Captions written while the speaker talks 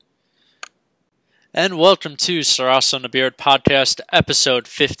And welcome to Sarasso and the Beard Podcast, episode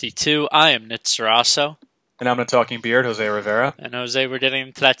 52. I am Nit Sarasso. And I'm the Talking Beard, Jose Rivera. And Jose, we're getting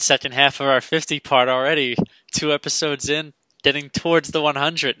into that second half of our 50 part already. 2 episodes in, getting towards the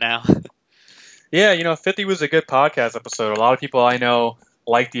 100 now. Yeah, 50 was a good podcast episode. A lot of people I know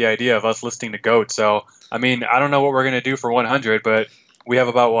like the idea of us listening to GOAT. So, I don't know what we're going to do for 100, but we have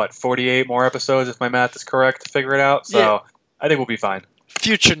about, 48 more episodes, if my math is correct, to figure it out. So, yeah. I think we'll be fine.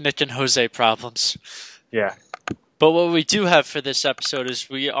 Future Nick and Jose problems. Yeah. But what we do have for this episode is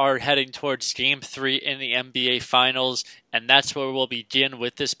we are heading towards Game 3 in the NBA Finals, and that's where we'll begin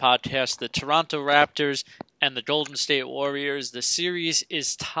with this podcast. The Toronto Raptors and the Golden State Warriors. The series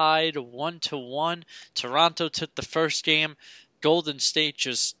is tied 1-1. Toronto took the first game. Golden State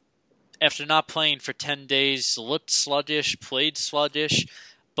just, after not playing for 10 days, looked sluggish, played sluggish,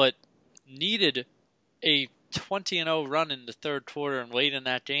 but needed a 20-0 run in the third quarter and late in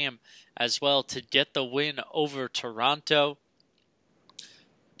that game as well to get the win over Toronto.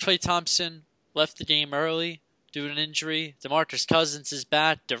 Klay Thompson left the game early due to an injury. DeMarcus Cousins is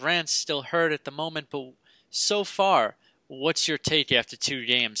back. Durant's still hurt at the moment, but so far, what's your take after 2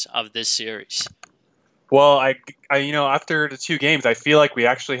 games of this series? Well, after the 2 games, I feel like we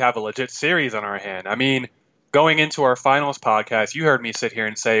actually have a legit series on our hand. Going into our finals podcast, you heard me sit here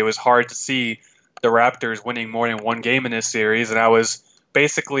and say it was hard to see the Raptors winning more than 1 game in this series, and I was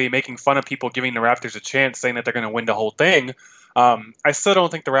basically making fun of people giving the Raptors a chance, saying that they're going to win the whole thing. I still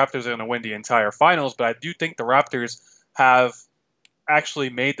don't think the Raptors are going to win the entire finals, but I do think the Raptors have actually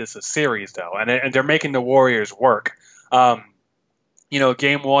made this a series, though, and they're making the Warriors work. Game 1,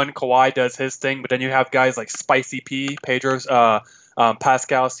 Kawhi does his thing, but then you have guys like Spicy P, Pascal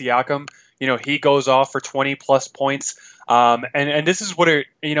Siakam. He goes off for 20-plus points. And this is what a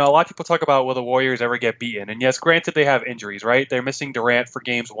lot of people talk about, will the Warriors ever get beaten? And yes, granted, they have injuries, right? They're missing Durant for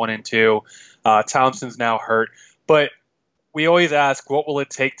games 1 and 2. Thompson's now hurt. But we always ask, what will it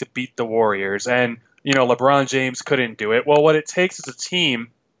take to beat the Warriors? And, LeBron James couldn't do it. Well, what it takes is a team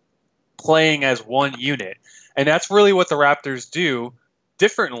playing as one unit. And that's really what the Raptors do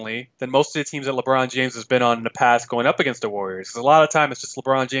differently than most of the teams that LeBron James has been on in the past going up against the Warriors. Because a lot of time it's just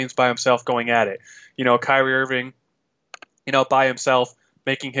LeBron James by himself going at it. Kyrie Irving, by himself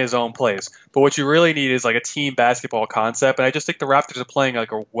making his own plays. But what you really need is like a team basketball concept. And I just think the Raptors are playing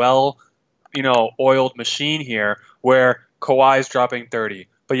like a oiled machine here where Kawhi's dropping 30,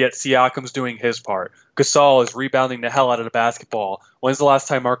 but yet Siakam's doing his part. Gasol is rebounding the hell out of the basketball. When's the last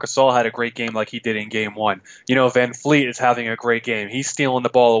time Marc Gasol had a great game like he did in Game 1? Van Fleet is having a great game. He's stealing the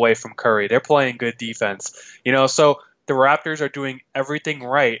ball away from Curry. They're playing good defense. So the Raptors are doing everything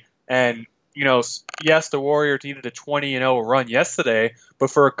right. And yes, the Warriors needed a 20-0 run yesterday, but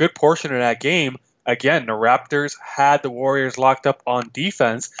for a good portion of that game, again, the Raptors had the Warriors locked up on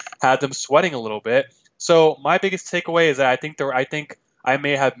defense, had them sweating a little bit. So my biggest takeaway is that I think I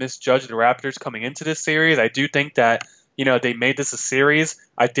may have misjudged the Raptors coming into this series. I do think that they made this a series.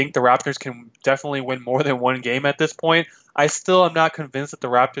 I think the Raptors can definitely win more than 1 game at this point. I still am not convinced that the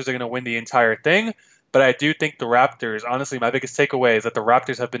Raptors are going to win the entire thing. But I do think the Raptors, honestly, my biggest takeaway is that the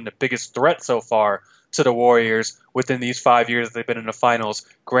Raptors have been the biggest threat so far to the Warriors within these 5 years they've been in the finals.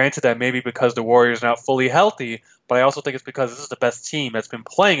 Granted, that maybe because the Warriors are not fully healthy, but I also think it's because this is the best team that's been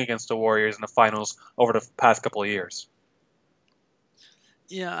playing against the Warriors in the finals over the past couple of years.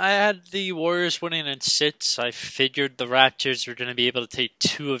 Yeah, I had the Warriors winning in 6. I figured the Raptors were going to be able to take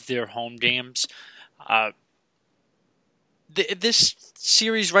 2 of their home games. This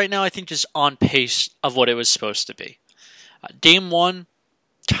series right now, I think, is on pace of what it was supposed to be. Game 1,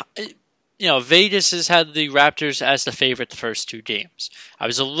 Vegas has had the Raptors as the favorite the first 2 games. I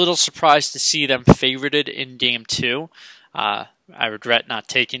was a little surprised to see them favorited in Game 2. I regret not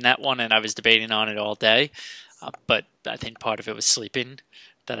taking that one, and I was debating on it all day. But I think part of it was sleeping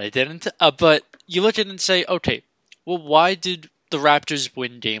that I didn't. But you look at it and say, okay, well, why did the Raptors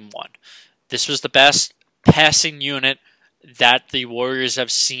win Game 1? This was the best passing unit that the Warriors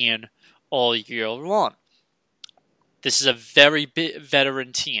have seen all year long. This is a very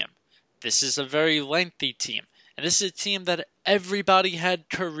veteran team. This is a very lengthy team. And this is a team that everybody had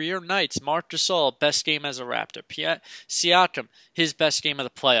career nights. Marc Gasol, best game as a Raptor. Siakam, his best game of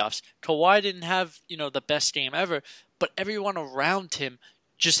the playoffs. Kawhi didn't have, the best game ever, but everyone around him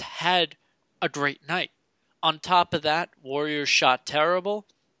just had a great night. On top of that, Warriors shot terrible.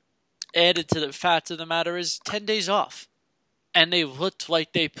 Added to the fact of the matter is 10 days off. And they looked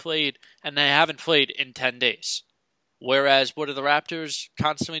like they played, and they haven't played in 10 days. Whereas, what are the Raptors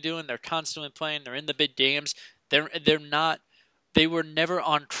constantly doing? They're constantly playing. They're in the big games. They were never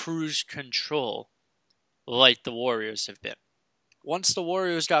on cruise control like the Warriors have been. Once the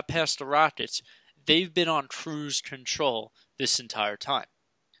Warriors got past the Rockets, they've been on cruise control this entire time.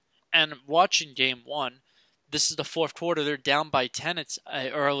 And watching game one, this is the fourth quarter. They're down by 10. It's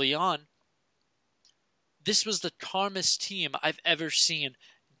early on. This was the calmest team I've ever seen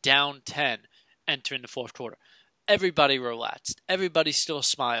down 10 entering the fourth quarter. Everybody relaxed. Everybody still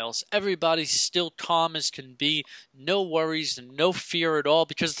smiles. Everybody's still calm as can be. No worries and no fear at all,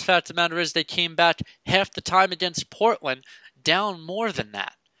 because the fact of the matter is they came back half the time against Portland down more than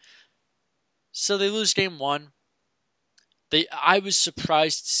that. So they lose game one. I was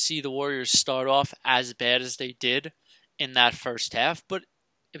surprised to see the Warriors start off as bad as they did in that first half, but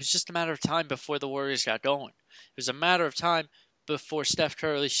it was just a matter of time before the Warriors got going. It was a matter of time before Steph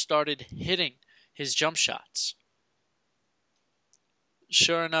Curry started hitting his jump shots.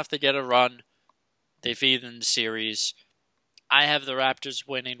 Sure enough, they get a run. They feed in the series. I have the Raptors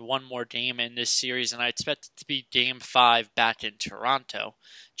winning one more game in this series, and I expect it to be Game 5 back in Toronto,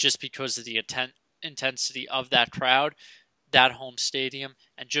 just because of the intensity of that crowd, that home stadium,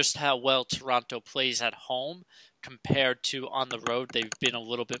 and just how well Toronto plays at home compared to on the road. They've been a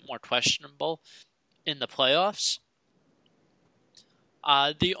little bit more questionable in the playoffs.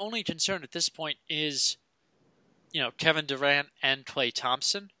 The only concern at this point is, Kevin Durant and Klay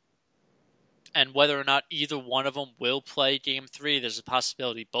Thompson, and whether or not either one of them will play Game 3. There's a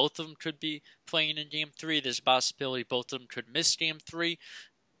possibility both of them could be playing in Game 3. There's a possibility both of them could miss Game 3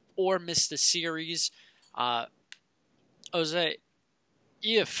 or miss the series. Jose,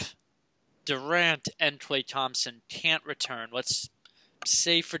 if Durant and Klay Thompson can't return, let's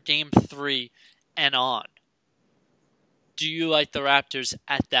say for Game 3 and on, do you like the Raptors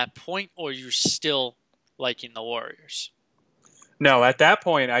at that point, or are you still liking the Warriors? No, at that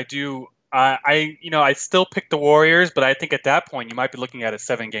point, I do. I still pick the Warriors, but I think at that point you might be looking at a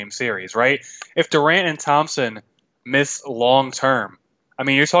 7-game series, right? If Durant and Thompson miss long term, I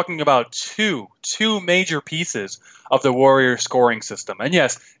mean, you're talking about two major pieces of the Warriors scoring system. And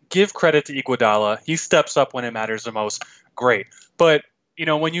yes, give credit to Iguodala. He steps up when it matters the most. Great. But,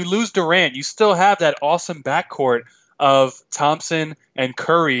 when you lose Durant, you still have that awesome backcourt of Thompson and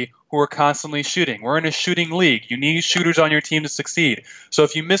Curry who are constantly shooting. We're in a shooting league. You need shooters on your team to succeed. So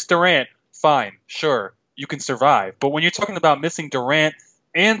if you miss Durant, fine, sure, you can survive. But when you're talking about missing Durant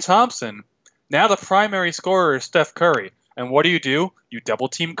and Thompson, now the primary scorer is Steph Curry. And what do? You double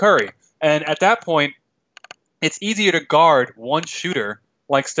team Curry. And at that point, it's easier to guard one shooter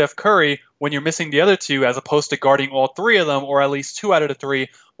like Steph Curry when you're missing the other two, as opposed to guarding all three of them, or at least 2 out of the 3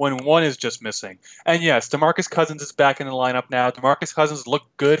 when one is just missing. And yes, DeMarcus Cousins is back in the lineup now. DeMarcus Cousins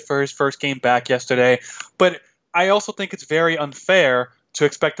looked good for his first game back yesterday. But I also think it's very unfair to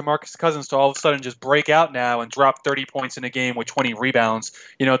expect DeMarcus Cousins to all of a sudden just break out now and drop 30 points in a game with 20 rebounds,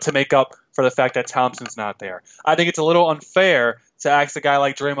 to make up for the fact that Thompson's not there. I think it's a little unfair to ask a guy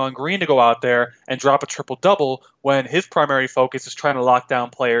like Draymond Green to go out there and drop a triple-double when his primary focus is trying to lock down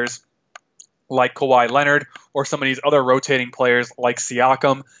players like Kawhi Leonard or some of these other rotating players like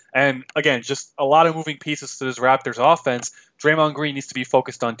Siakam. And again, just a lot of moving pieces to this Raptors offense. Draymond Green needs to be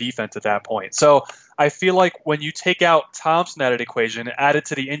focused on defense at that point. So I feel like when you take out Thompson out of the equation, added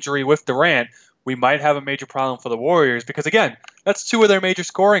to the injury with Durant, we might have a major problem for the Warriors because, again, that's 2 of their major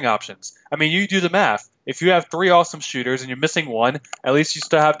scoring options. I mean, you do the math. If you have 3 awesome shooters and you're missing one, at least you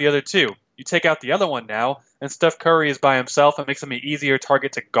still have the other 2. You take out the other one now, and Steph Curry is by himself. It makes him an easier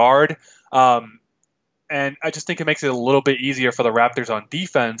target to guard. And I just think it makes it a little bit easier for the Raptors on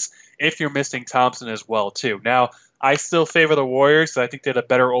defense if you're missing Thompson as well, too. Now, I still favor the Warriors because I think they're the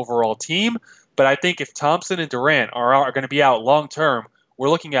better overall team. But I think if Thompson and Durant are going to be out long term, we're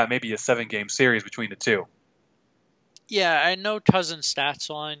looking at maybe a 7-game series between the two. Yeah, I know Cousins' stats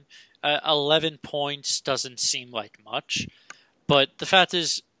line. 11 points doesn't seem like much. But the fact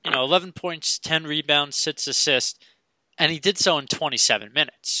is, 11 points, 10 rebounds, 6 assists, and he did so in 27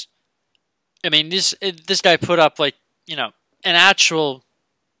 minutes. I mean, this guy put up an actual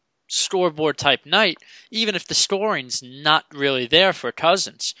scoreboard type night, even if the scoring's not really there for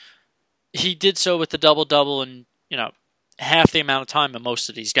Cousins. He did so with the double-double in, half the amount of time that most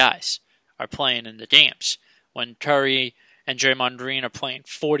of these guys are playing in the games. When Curry and Draymond Green are playing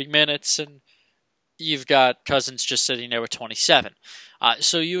 40 minutes and you've got Cousins just sitting there with 27.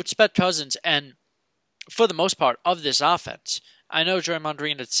 So you expect Cousins, and for the most part of this offense, I know Draymond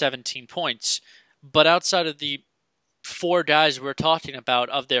Green had 17 points, but outside of the 4 guys we're talking about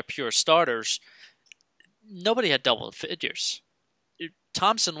of their pure starters, nobody had double figures.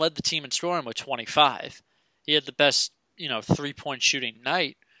 Thompson led the team in scoring with 25. He had the best, 3-point shooting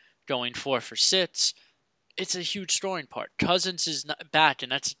night, going 4 for 6. It's a huge scoring part. Cousins is back,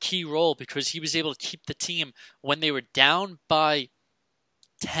 and that's a key role because he was able to keep the team when they were down by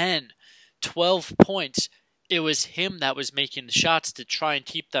 10 12 points, it was him that was making the shots to try and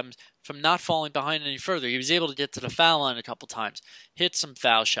keep them from not falling behind any further. He was able to get to the foul line a couple times, hit some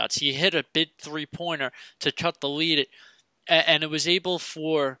foul shots. He hit a big three-pointer to cut the lead, and it was able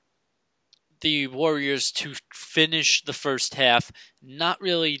for the Warriors to finish the first half not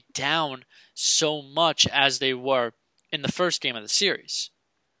really down so much as they were in the first game of the series.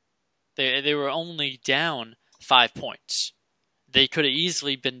 They were only down 5 points. They could have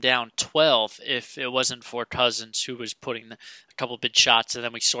easily been down 12 if it wasn't for Cousins, who was putting a couple big shots, and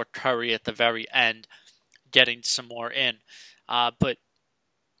then we saw Curry at the very end getting some more in. But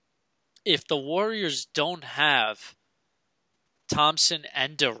if the Warriors don't have Thompson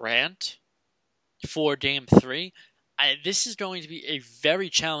and Durant for Game 3, this is going to be a very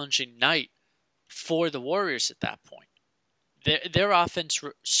challenging night for the Warriors at that point. Their offense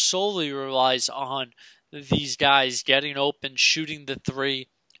solely relies on these guys getting open, shooting the three,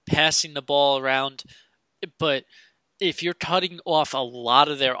 passing the ball around. But if you're cutting off a lot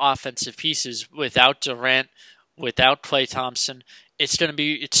of their offensive pieces without Durant, without Klay Thompson, it's going to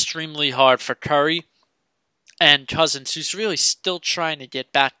be extremely hard for Curry and Cousins, who's really still trying to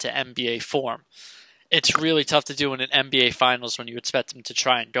get back to NBA form. It's really tough to do in an NBA Finals when you expect him to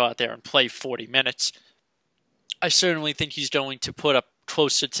try and go out there and play 40 minutes. I certainly think he's going to put up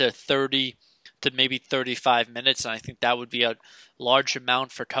closer to 30 to maybe 35 minutes, and I think that would be a large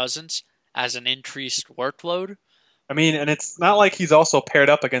amount for Cousins as an increased workload. I mean, and it's not like he's also paired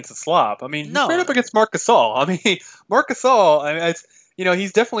up against a slob. I mean, he's paired up against Marc Gasol. I mean, Marc Gasol,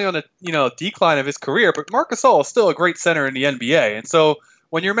 he's definitely on a decline of his career, but Marc Gasol is still a great center in the NBA, and so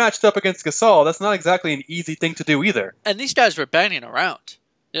when you're matched up against Gasol, that's not exactly an easy thing to do either. And these guys were banging around.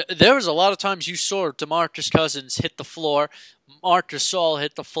 There was a lot of times you saw DeMarcus Cousins hit the floor, Marc Gasol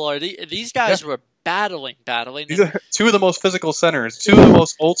hit the floor. These guys were battling. These are two of the most physical centers, two of the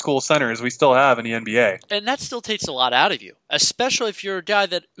most old-school centers we still have in the NBA. And that still takes a lot out of you, especially if you're a guy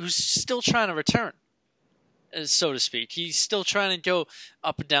who's still trying to return, so to speak. He's still trying to go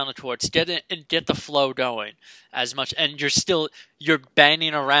up and down the courts, get the flow going as much, and you're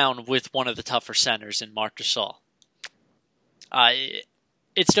banging around with one of the tougher centers in Marc Gasol.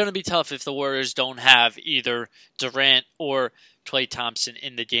 It's going to be tough if the Warriors don't have either Durant or Klay Thompson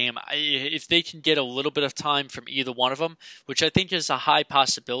in the game. If they can get a little bit of time from either one of them, which I think is a high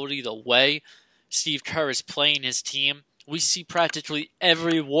possibility the way Steve Kerr is playing his team, we see practically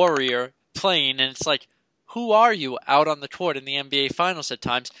every Warrior playing, and it's like, who are you out on the court in the NBA Finals at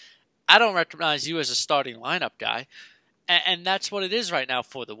times? I don't recognize you as a starting lineup guy. And that's what it is right now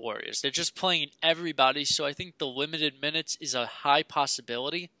for the Warriors. They're just playing everybody, so I think the limited minutes is a high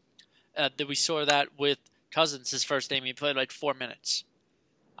possibility. That we saw that with Cousins, his first game, he played like 4 minutes.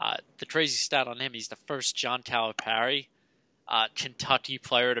 The crazy stat on him, he's the first John Calipari Kentucky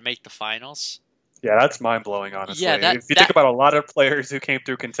player to make the finals. Yeah, that's mind-blowing, honestly. Yeah, if you think about a lot of players who came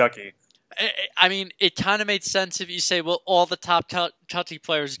through Kentucky. I mean, it kind of made sense if you say, well, all the top Kentucky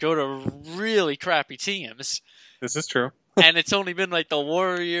players go to really crappy teams. This is true. And it's only been like the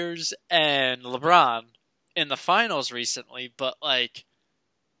Warriors and LeBron in the finals recently, but like,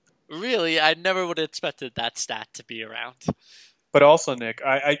 really, I never would have expected that stat to be around. But also, Nick,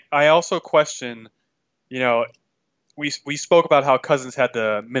 I also question, we spoke about how Cousins had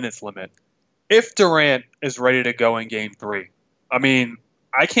the minutes limit. If Durant is ready to go in Game 3, I mean,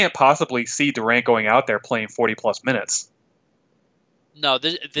 I can't possibly see Durant going out there playing 40-plus minutes. No,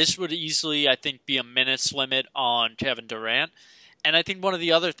 this would easily, I think, be a minutes limit on Kevin Durant. And I think one of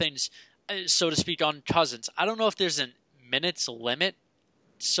the other things, so to speak, on Cousins, I don't know if there's a minutes limit,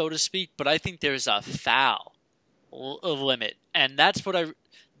 so to speak, but I think there's a foul limit. And that's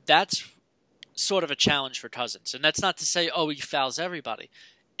sort of a challenge for Cousins. And that's not to say, he fouls everybody.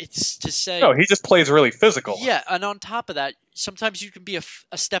 It's to say... No, he just plays really physical. Yeah, and on top of that, sometimes you can be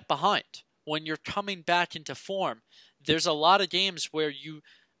a step behind. When you're coming back into form, there's a lot of games where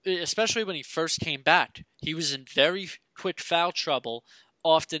especially when he first came back, he was in very quick foul trouble,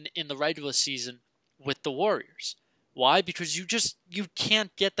 often in the regular season with the Warriors. Why? Because you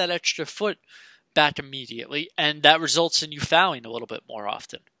can't get that extra foot back immediately, and that results in you fouling a little bit more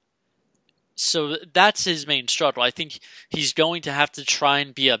often. So that's his main struggle. I think he's going to have to try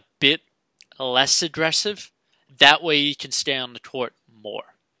and be a bit less aggressive. That way he can stay on the court more.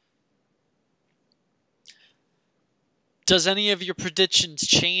 Does any of your predictions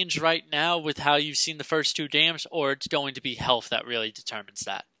change right now with how you've seen the first two games, or it's going to be health that really determines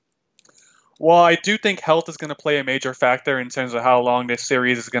that? Well, I do think health is going to play a major factor in terms of how long this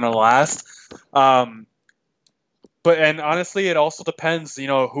series is going to last. But honestly, it also depends,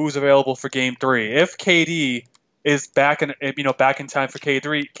 who's available for Game 3. If KD is back in time for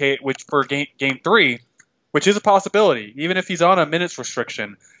which for game 3, which is a possibility. Even if he's on a minutes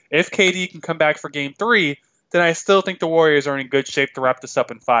restriction, if KD can come back for game 3, then I still think the Warriors are in good shape to wrap this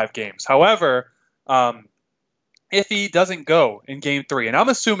up in 5 games. However, if he doesn't go in game 3, and I'm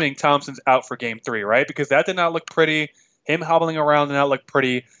assuming Thompson's out for game 3, right? Because that did not look pretty. Him hobbling around did not look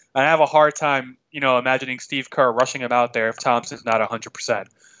pretty. I have a hard time, imagining Steve Kerr rushing him out there if Thompson's not 100%.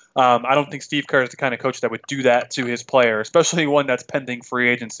 I don't think Steve Kerr is the kind of coach that would do that to his player, especially one that's pending free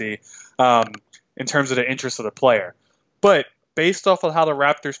agency, in terms of the interest of the player. But based off of how the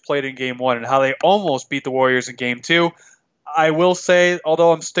Raptors played in game 1 and how they almost beat the Warriors in game 2, I will say,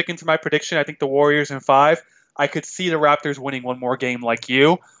 although I'm sticking to my prediction, I think the Warriors in 5, I could see the Raptors winning one more game like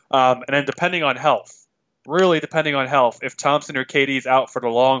you. And then depending on health, really depending on health, if Thompson or KD is out for the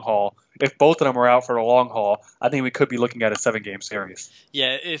long haul, if both of them are out for the long haul, I think we could be looking at a 7-game series.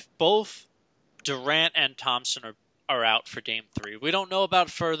 Yeah, if both Durant and Thompson are out for game 3, we don't know about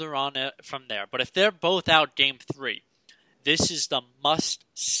further on from there, but if they're both out game 3, this is the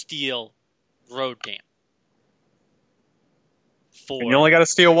must-steal road game. And you only got to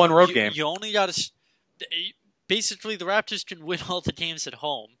steal one road game. You only got to... Basically, the Raptors can win all the games at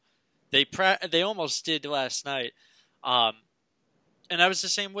home. They almost did last night. And I was the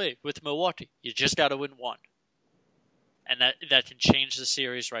same way with Milwaukee. You just got to win one. And that can change the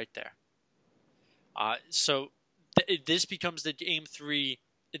series right there. So this becomes the game 3,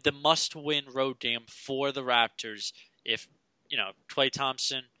 the must-win road game for the Raptors. If, Klay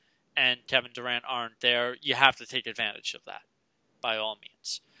Thompson and Kevin Durant aren't there, you have to take advantage of that, by all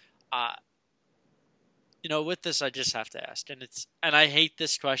means. With this, I just have to ask, and I hate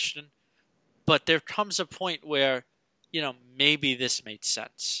this question, but there comes a point where, maybe this made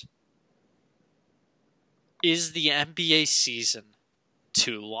sense. Is the NBA season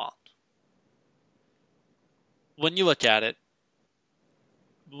too long? When you look at it,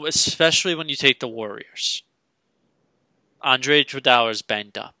 especially when you take the Warriors, Andre Iguodala's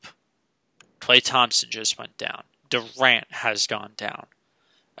banged up. Klay Thompson just went down. Durant has gone down.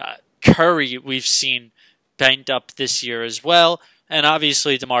 Curry, we've seen banged up this year as well. And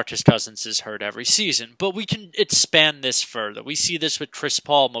obviously, DeMarcus Cousins is hurt every season. But we can expand this further. We see this with Chris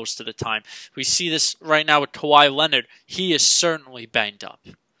Paul most of the time. We see this right now with Kawhi Leonard. He is certainly banged up.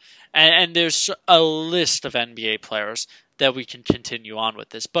 And there's a list of NBA players that we can continue on with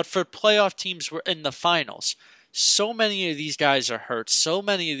this. But for playoff teams, we're in the finals. So many of these guys are hurt. So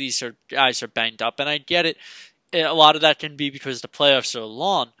many of these guys are banged up. And I get it. A lot of that can be because the playoffs are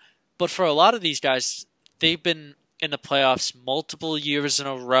long. But for a lot of these guys, they've been in the playoffs multiple years in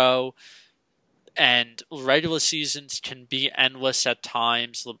a row, and regular seasons can be endless at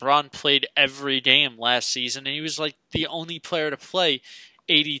times. LeBron played every game last season, and he was like the only player to play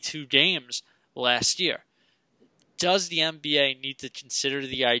 82 games last year. Does the NBA need to consider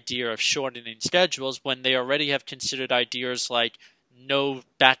the idea of shortening schedules when they already have considered ideas like no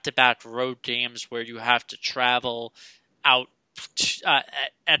back-to-back road games where you have to travel out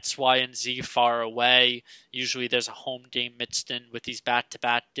X, Y, and Z far away? Usually there's a home game mixed in with these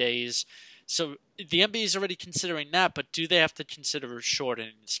back-to-back days. So the NBA is already considering that, but do they have to consider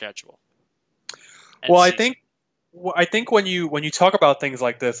shortening the schedule? Well, I think when you talk about things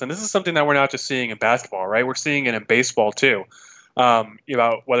like this, and this is something that we're not just seeing in basketball, right? We're seeing it in baseball too.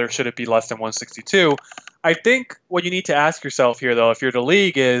 About whether should it be less than 162. I think what you need to ask yourself here, though, if you're the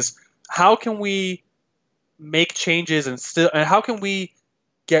league, is how can we make changes and how can we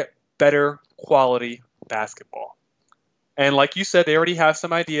get better quality basketball? And like you said, they already have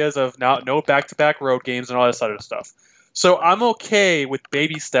some ideas of no back-to-back road games and all this other stuff. So I'm okay with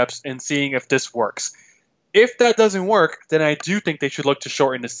baby steps and seeing if this works. If that doesn't work, then I do think they should look to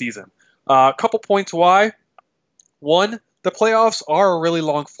shorten the season. A couple points why. One, the playoffs are a really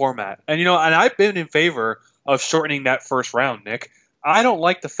long format. And and I've been in favor of shortening that first round, Nick. I don't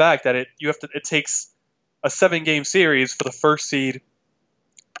like the fact that it takes a 7-game series for the first seed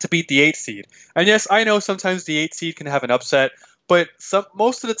to beat the 8th seed. And yes, I know sometimes the 8th seed can have an upset, but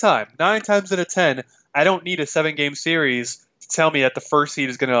most of the time, 9 times out of 10, I don't need a 7-game series to tell me that the first seed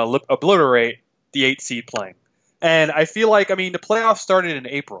is going to obliterate the 8th seed playing. And I feel like, the playoffs started in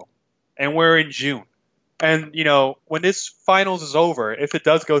April, and we're in June. And, when this finals is over, if it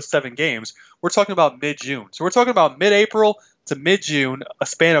does go 7 games, we're talking about mid-June. So we're talking about mid-April to mid-June, a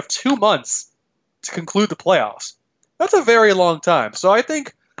span of 2 months to conclude the playoffs. That's a very long time. So I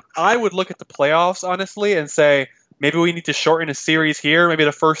think I would look at the playoffs, honestly, and say maybe we need to shorten a series here, maybe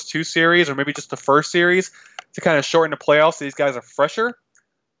the first 2 series, or maybe just the first series to kind of shorten the playoffs so these guys are fresher.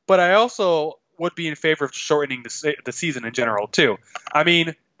 But I also would be in favor of shortening the season in general, too.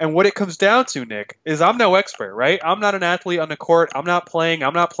 And what it comes down to, Nick, is I'm no expert, right? I'm not an athlete on the court. I'm not playing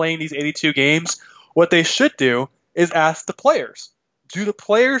these 82 games. What they should do is ask the players. Do the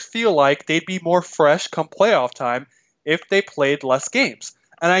players feel like they'd be more fresh come playoff time if they played less games?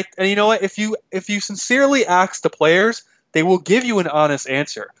 And you know what? If you sincerely ask the players, they will give you an honest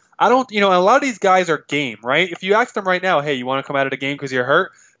answer. I don't, a lot of these guys are game, right? If you ask them right now, hey, you want to come out of the game because you're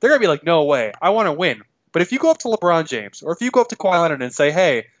hurt? They're going to be like, no way. I want to win. But if you go up to LeBron James or if you go up to Kawhi Leonard and say,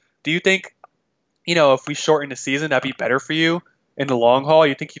 hey, do you think, if we shorten the season, that'd be better for you in the long haul?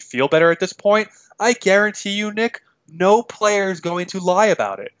 You think you'd feel better at this point? I guarantee you, Nick, no player is going to lie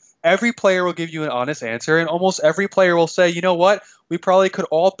about it. Every player will give you an honest answer, and almost every player will say, you know what? We probably could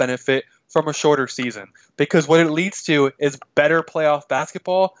all benefit from a shorter season, because what it leads to is better playoff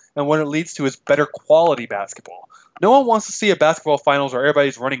basketball, and what it leads to is better quality basketball. No one wants to see a basketball finals where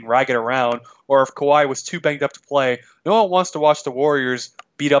everybody's running ragged around, or if Kawhi was too banged up to play. No one wants to watch the Warriors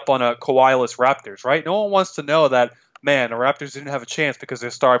beat up on a Kawhi-less Raptors, right? No one wants to know that, man, the Raptors didn't have a chance because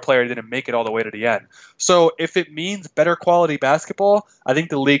their star player didn't make it all the way to the end. So if it means better quality basketball, I think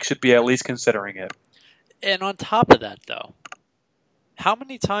the league should be at least considering it. And on top of that, though, how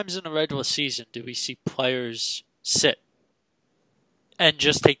many times in a regular season do we see players sit and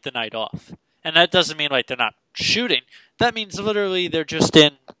just take the night off? And that doesn't mean like they're not shooting. That means literally they're just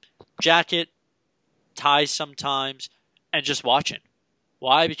in jacket, ties sometimes, and just watching.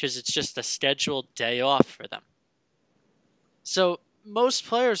 Why? Because it's just a scheduled day off for them. So most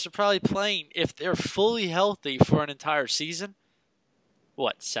players are probably playing, if they're fully healthy for an entire season,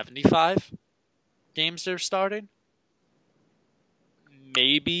 75 games they're starting?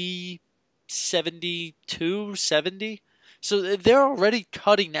 Maybe 72, 70? So they're already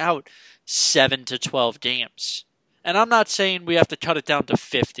cutting out 7 to 12 games. And I'm not saying we have to cut it down to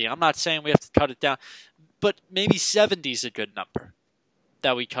 50. I'm not saying we have to cut it down. But maybe 70 is a good number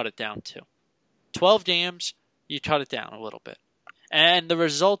that we cut it down to. 12 games, you cut it down a little bit. And the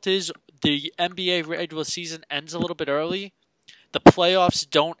result is the NBA regular season ends a little bit early. The playoffs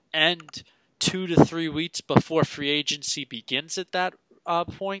don't end 2 to 3 weeks before free agency begins at that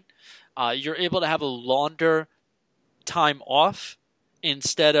point. You're able to have a longer time off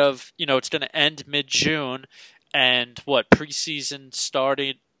instead of, it's going to end mid-June, and preseason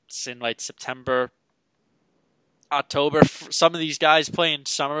started in like September, October. Some of these guys play in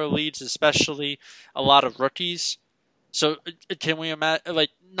summer leagues, especially a lot of rookies. So can we imagine,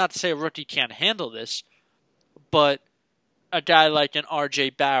 not to say a rookie can't handle this, but a guy like an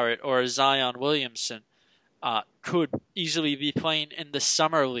RJ Barrett or a Zion Williamson could easily be playing in the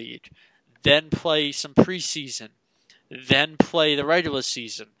summer league, then play some preseason, then play the regular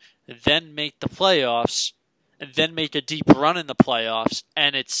season, then make the playoffs, and then make a deep run in the playoffs,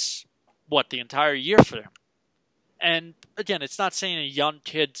 and it's, the entire year for them. And again, it's not saying a young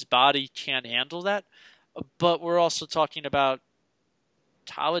kid's body can't handle that, but we're also talking about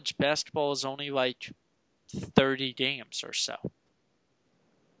college basketball is only 30 games or so.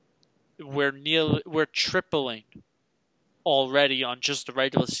 We're tripling already on just the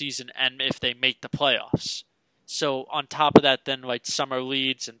regular season, and if they make the playoffs. So on top of that, then summer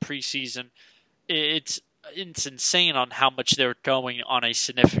leagues and preseason, it's insane on how much they're going on a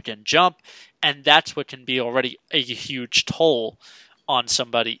significant jump, and that's what can be already a huge toll on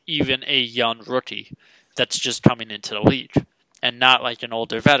somebody, even a young rookie that's just coming into the league, and not like an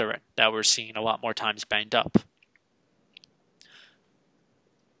older veteran that we're seeing a lot more times banged up.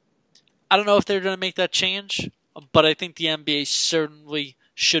 I don't know if they're going to make that change, but I think the NBA certainly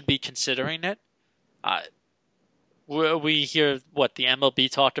should be considering it. We hear the MLB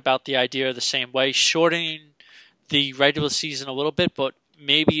talked about the idea the same way, shortening the regular season a little bit, but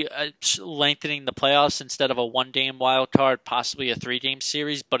maybe lengthening the playoffs instead of a one-game wild card, possibly a 3-game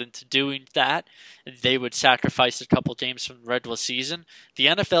series. But into doing that, they would sacrifice a couple games from the regular season. The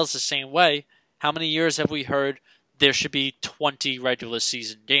NFL's the same way. How many years have we heard there should be 20 regular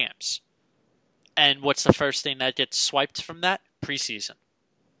season games? And what's the first thing that gets swiped from that? Preseason.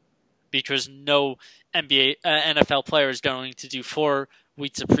 Because no NFL player is going to do 4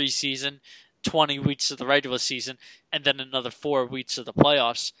 weeks of preseason, 20 weeks of the regular season, and then another 4 weeks of the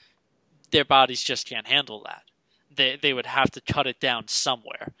playoffs. Their bodies just can't handle that. They would have to cut it down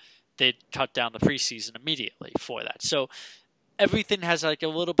somewhere. They'd cut down the preseason immediately for that. So everything has a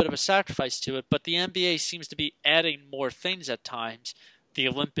little bit of a sacrifice to it, but the NBA seems to be adding more things at times. The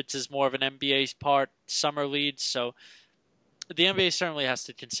Olympics is more of an NBA part, summer leagues, so the NBA certainly has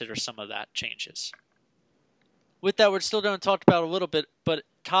to consider some of that changes. With that, we're still going to talk about a little bit, but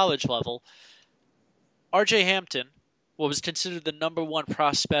college level. RJ Hampton, what was considered the number 1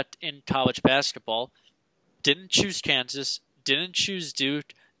 prospect in college basketball, didn't choose Kansas, didn't choose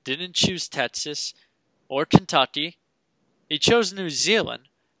Duke, didn't choose Texas or Kentucky. He chose New Zealand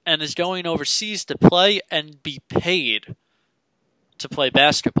and is going overseas to play and be paid to play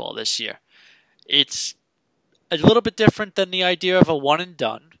basketball this year. It's a little bit different than the idea of a one and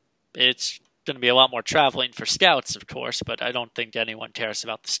done. It's going to be a lot more traveling for scouts, of course, but I don't think anyone cares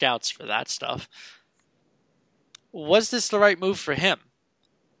about the scouts for that stuff. Was this the right move for him?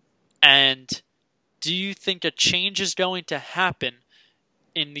 And do you think a change is going to happen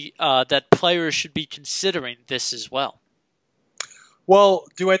in the that players should be considering this as well? Well,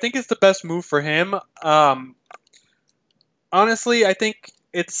 do I think it's the best move for him? Honestly, I think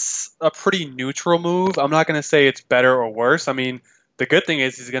it's a pretty neutral move. I'm not going to say it's better or worse. I mean, the good thing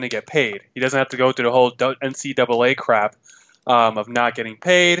is he's going to get paid. He doesn't have to go through the whole NCAA crap of not getting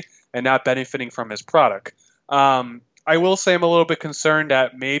paid and not benefiting from his product. I will say I'm a little bit concerned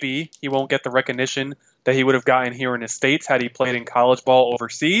that maybe he won't get the recognition that he would have gotten here in the States had he played in college ball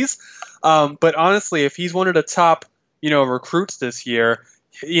overseas. But honestly, if he's one of the top, recruits this year,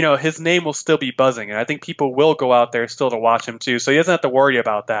 his name will still be buzzing, and I think people will go out there still to watch him too. So he doesn't have to worry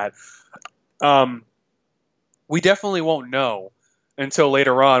about that. We definitely won't know until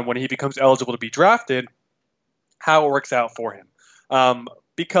later on when he becomes eligible to be drafted how it works out for him,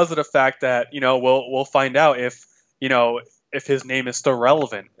 because of the fact that we'll find out if his name is still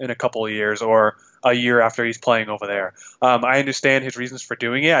relevant in a couple of years or a year after he's playing over there. I understand his reasons for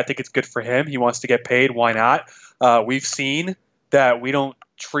doing it. I think it's good for him. He wants to get paid. Why not? We've seen that we don't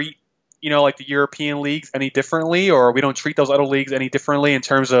treat, like the European leagues any differently, or we don't treat those other leagues any differently in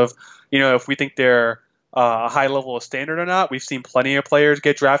terms of, if we think they're a high level of standard or not. We've seen plenty of players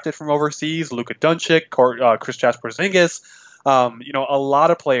get drafted from overseas. Luka Doncic, Kristaps Porzingis. A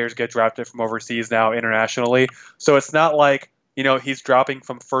lot of players get drafted from overseas now internationally. So it's not like, he's dropping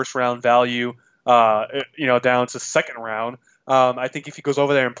from first round value, down to second round. I think if he goes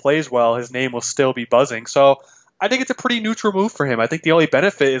over there and plays well, his name will still be buzzing. So I think it's a pretty neutral move for him. I think the only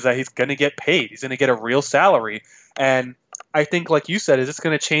benefit is that he's going to get paid. He's going to get a real salary. And I think, like you said, is this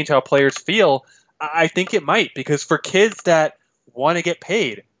going to change how players feel? I think it might, because for kids that want to get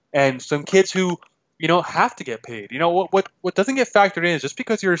paid and some kids who, have to get paid, what doesn't get factored in is just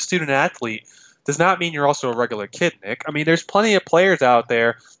because you're a student athlete does not mean you're also a regular kid, Nick. I mean, there's plenty of players out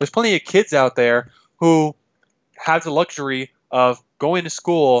there. There's plenty of kids out there who have the luxury of going to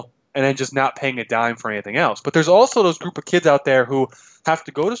school and then just not paying a dime for anything else. But there's also those group of kids out there who have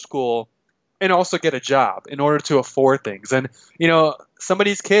to go to school and also get a job in order to afford things. And, some of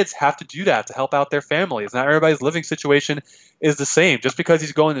these kids have to do that to help out their families. Not everybody's living situation is the same. Just because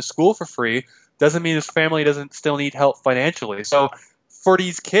he's going to school for free doesn't mean his family doesn't still need help financially. So for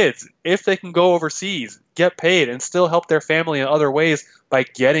these kids, if they can go overseas, get paid, and still help their family in other ways by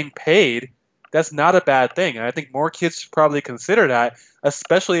getting paid, that's not a bad thing. And I think more kids should probably consider that,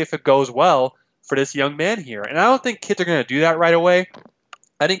 especially if it goes well for this young man here. And I don't think kids are going to do that right away.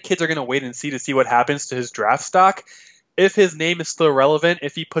 I think kids are going to wait and see what happens to his draft stock. If his name is still relevant,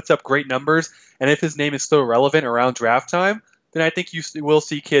 if he puts up great numbers, and if his name is still relevant around draft time, then I think you will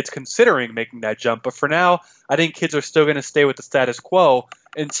see kids considering making that jump. But for now, I think kids are still going to stay with the status quo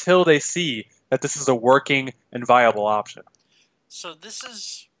until they see that this is a working and viable option. So this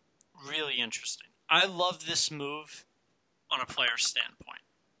is really interesting. I love this move on a player's standpoint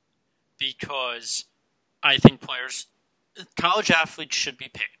because I think college athletes should be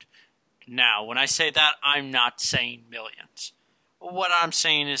paid. Now, when I say that, I'm not saying millions. What I'm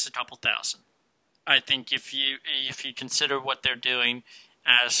saying is a couple thousand. I think if you consider what they're doing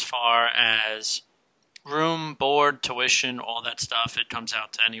as far as room, board, tuition, all that stuff, it comes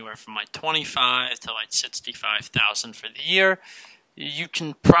out to anywhere from like $25,000 to like $65,000 for the year. You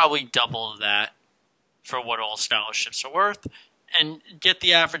can probably double that for what all scholarships are worth and get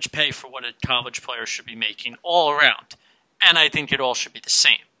the average pay for what a college player should be making all around. And I think it all should be the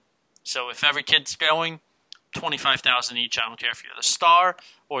same. So if every kid's going, $25,000 each. I don't care if you're the star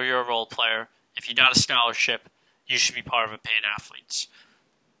or you're a role player. If you got a scholarship, you should be part of a paid athletes.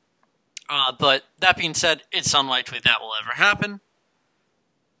 But that being said, it's unlikely that will ever happen.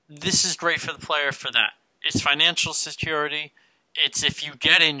 This is great for the player for that. It's financial security. It's if you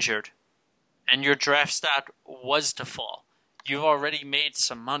get injured and your draft stock was to fall, you've already made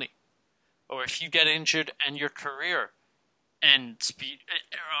some money. Or if you get injured and your career ends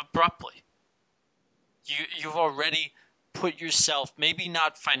abruptly, you've already put yourself, maybe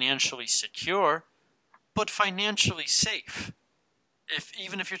not financially secure, but financially safe.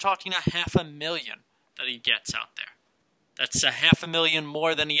 Even if you're talking $500,000 that he gets out there, that's $500,000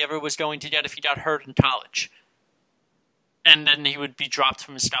 more than he ever was going to get if he got hurt in college, and then he would be dropped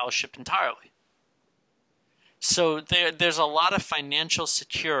from his scholarship entirely. So there's a lot of financial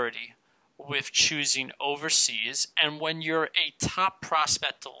security with choosing overseas, and when you're a top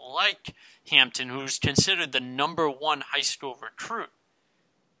prospect like Hampton, who's considered the number one high school recruit,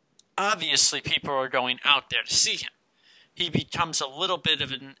 obviously people are going out there to see him. He becomes a little bit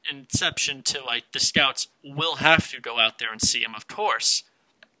of an inception to, like, the scouts will have to go out there and see him, of course.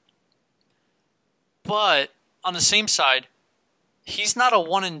 But on the same side, he's not a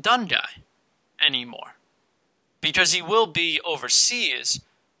one and done guy anymore, because he will be overseas,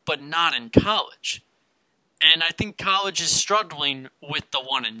 but not in college. And I think college is struggling with the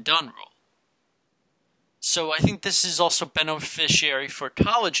one and done rule. So I think this is also beneficiary for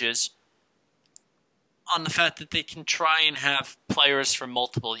colleges on the fact that they can try and have players for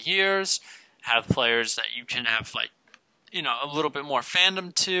multiple years, have players that you can have, like, a little bit more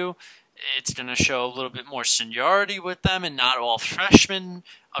fandom to. It's going to show a little bit more seniority with them and not all freshmen.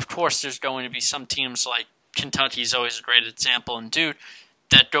 Of course, there's going to be some teams like Kentucky's always a great example, and Duke,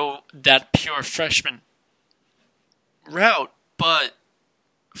 that go that pure freshman route. But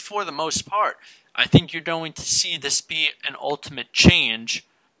for the most part, I think you're going to see this be an ultimate change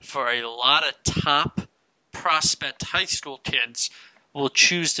for a lot of top prospect high school kids will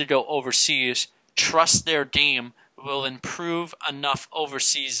choose to go overseas, trust their game will improve enough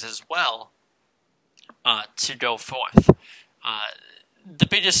overseas as well to go forth. The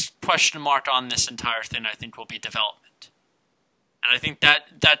biggest question mark on this entire thing, I think, will be development. And I think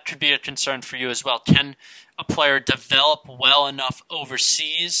that could be a concern for you as well. Can a player develop well enough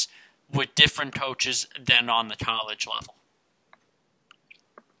overseas with different coaches than on the college level?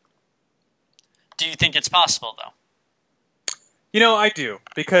 Do you think it's possible, though? I do,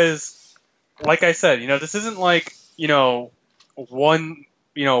 because, like I said, this isn't like,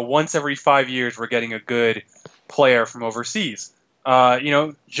 once every 5 years we're getting a good player from overseas.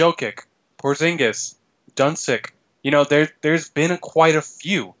 Jokic, Porzingis, Duncic, there's been quite a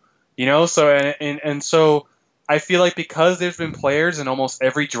few, so, and so I feel like because there's been players in almost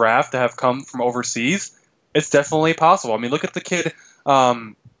every draft that have come from overseas, it's definitely possible. I mean, look at the kid,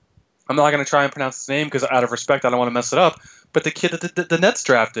 I'm not going to try and pronounce his name because out of respect, I don't want to mess it up, but the kid that the Nets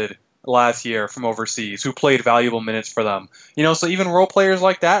drafted last year from overseas who played valuable minutes for them. So even role players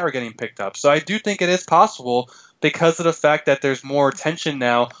like that are getting picked up. So I do think it is possible because of the fact that there's more attention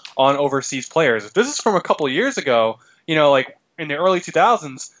now on overseas players. If this is from a couple of years ago, like in the early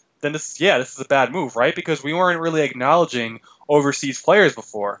 2000s, then this is a bad move, right? Because we weren't really acknowledging overseas players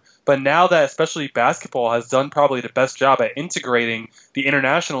before. But now that especially basketball has done probably the best job at integrating the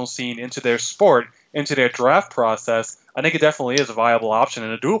international scene into their sport, into their draft process, I think it definitely is a viable option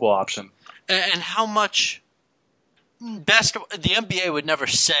and a doable option. And how much basketball, the NBA would never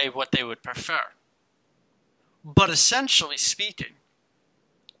say what they would prefer. But essentially speaking,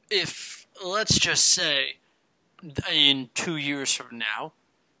 if, let's just say, in 2 years from now,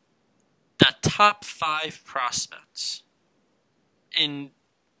 the top 5 prospects in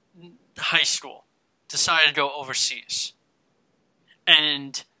high school decide to go overseas,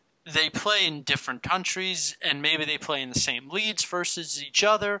 and they play in different countries, and maybe they play in the same leagues versus each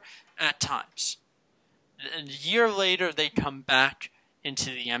other at times. A year later, they come back into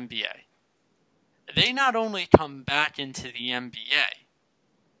the NBA. They not only come back into the NBA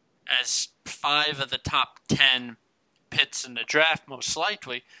as 5 of the top 10 picks in the draft, most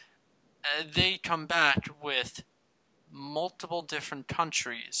likely, they come back with multiple different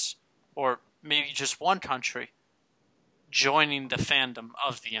countries, or maybe just one country, joining the fandom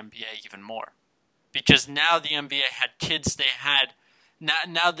of the NBA even more. Because now the NBA had kids they had,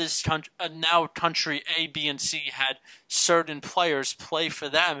 now country A, B, and C had certain players play for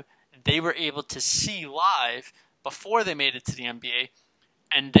them they were able to see live before they made it to the NBA,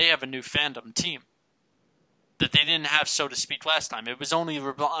 and they have a new fandom team that they didn't have, so to speak, last time. It was only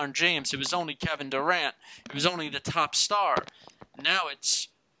LeBron James, it was only Kevin Durant, it was only the top star. Now it's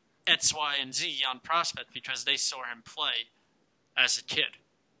X, Y, and Z on prospect because they saw him play as a kid.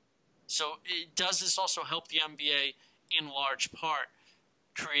 So does this also help the NBA in large part,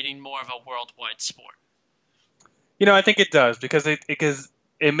 creating more of a worldwide sport? I think it does because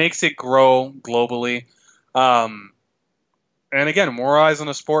it makes it grow globally. And again, more eyes on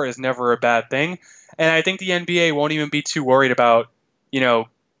the sport is never a bad thing. And I think the NBA won't even be too worried about,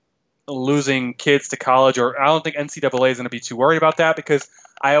 losing kids to college, or I don't think NCAA is going to be too worried about that because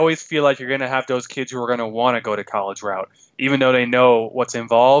I always feel like you're going to have those kids who are going to want to go to college route, even though they know what's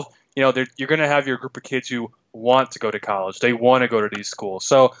involved. You're going to have your group of kids who want to go to college. They want to go to these schools.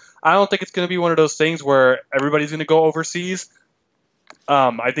 So I don't think it's going to be one of those things where everybody's going to go overseas.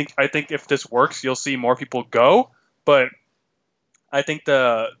 I think if this works, you'll see more people go, but I think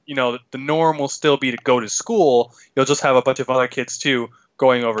the norm will still be to go to school. You'll just have a bunch of other kids too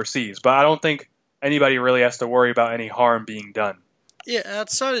going overseas. But I don't think anybody really has to worry about any harm being done. Yeah,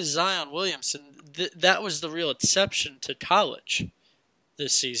 outside of Zion Williamson, that was the real exception to college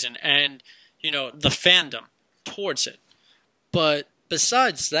this season, and the fandom towards it. But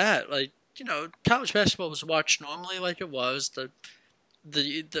besides that, college basketball was watched normally like it was. The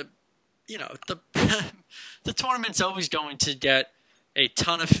the tournament's always going to get a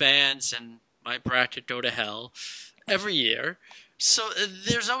ton of fans, and my bracket go to hell every year. So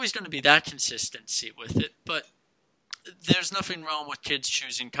there's always going to be that consistency with it, but there's nothing wrong with kids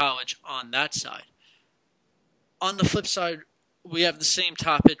choosing college on that side. On the flip side, we have the same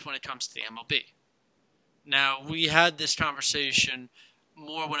topic when it comes to the MLB. Now, we had this conversation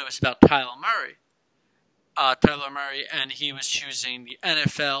more when it was about Kyler Murray. And he was choosing the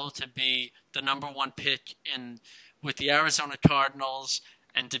NFL to be the number one pick with the Arizona Cardinals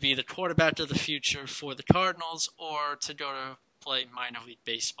and to be the quarterback of the future for the Cardinals, or to go to play minor league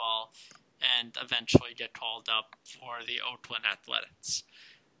baseball and eventually get called up for the Oakland Athletics.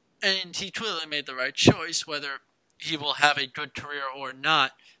 And he clearly made the right choice. Whether he will have a good career or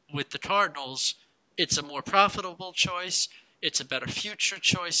not with the Cardinals, it's a more profitable choice. It's a better future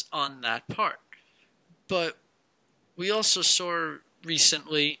choice on that part. But we also saw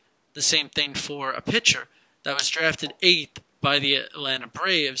recently the same thing for a pitcher that was drafted 8th by the Atlanta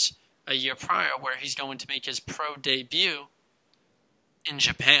Braves a year prior, where he's going to make his pro debut in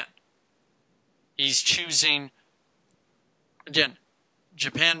Japan. He's choosing, again,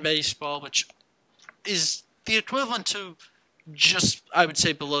 Japan baseball, which is the equivalent to just, I would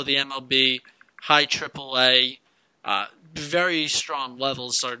say, below the MLB, high AAA. Very strong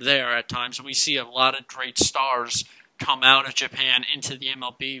levels are there at times. We see a lot of great stars come out of Japan into the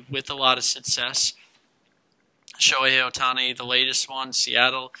MLB with a lot of success. Shohei Ohtani, the latest one.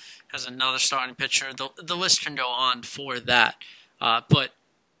 Seattle has another starting pitcher. The list can go on for that. But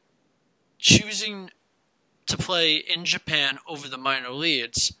choosing to play in Japan over the minor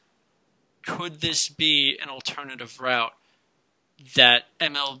leagues, could this be an alternative route that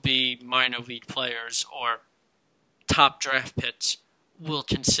MLB minor league players or top draft picks will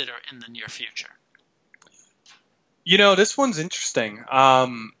consider in the near future? This one's interesting.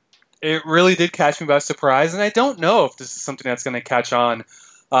 It really did catch me by surprise, and I don't know if this is something that's going to catch on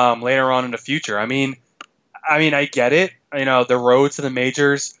later on in the future. I mean, I get it. The road to the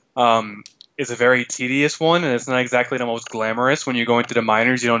majors is a very tedious one, and it's not exactly the most glamorous. When you're going to the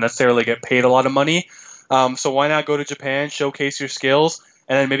minors, you don't necessarily get paid a lot of money. So why not go to Japan, showcase your skills,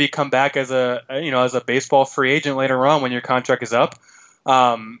 and then maybe come back as a baseball free agent later on when your contract is up?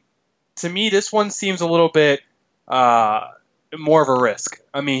 To me, this one seems a little bit more of a risk.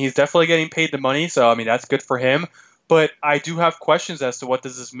 He's definitely getting paid the money, so that's good for him. But I do have questions as to what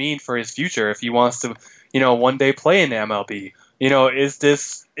does this mean for his future if he wants to, one day play in the MLB. Is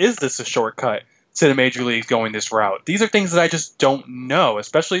this a shortcut to the major leagues going this route? These are things that I just don't know,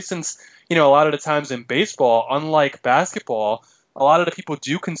 especially since, a lot of the times in baseball, unlike basketball, a lot of the people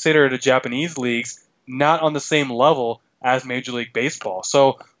do consider the Japanese leagues not on the same level as Major League Baseball.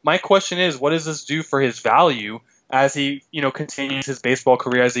 So my question is, what does this do for his value as he, continues his baseball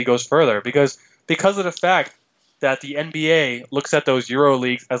career as he goes further? Because of the fact that the NBA looks at those Euro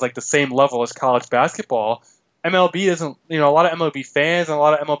leagues as like the same level as college basketball, MLB doesn't, a lot of MLB fans and a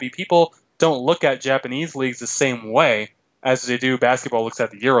lot of MLB people don't look at Japanese leagues the same way as they do basketball looks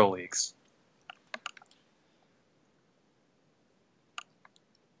at the Euro leagues.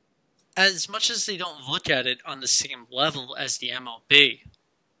 As much as they don't look at it on the same level as the MLB,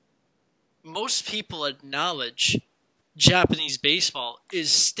 most people acknowledge Japanese baseball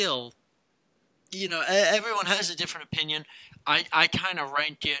is still, everyone has a different opinion. I kind of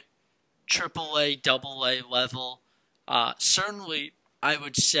rank it AAA, AA level. Certainly, I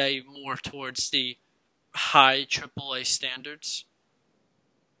would say more towards the high AAA standards.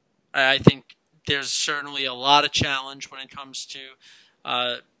 I think there's certainly a lot of challenge when it comes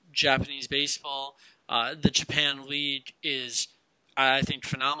to Japanese baseball. The Japan League is, I think,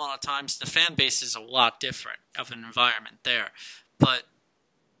 phenomenal at times. The fan base is a lot different of an environment there. But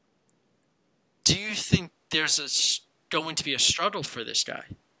do you think there's going to be a struggle for this guy?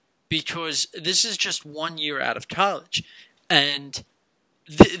 Because this is just 1 year out of college. And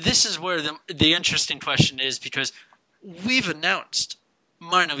this is where the interesting question is, because we've announced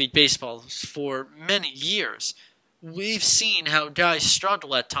minor league baseball for many years. We've seen how guys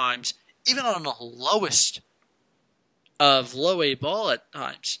struggle at times, even on the lowest of low A ball at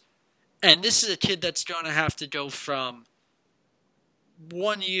times. And this is a kid that's going to have to go from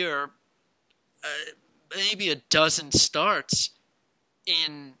 1 year, maybe a dozen starts,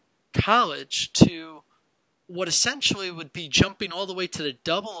 in college to what essentially would be jumping all the way to the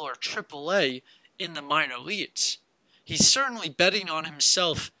double or triple A in the minor leagues. He's certainly betting on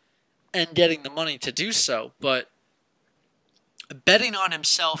himself and getting the money to do so, but betting on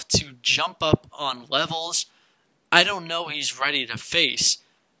himself to jump up on levels I don't know he's ready to face.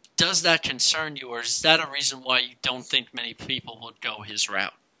 Does that concern you, or is that a reason why you don't think many people would go his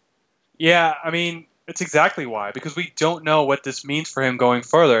route? Yeah, I mean, it's exactly why, because we don't know what this means for him going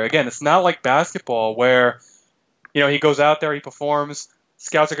further. Again, it's not like basketball where, he goes out there, he performs,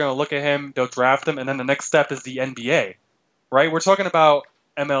 scouts are going to look at him, they'll draft him, and then the next step is the NBA, right? We're talking about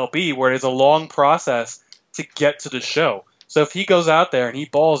MLB where it's a long process to get to the show. So if he goes out there and he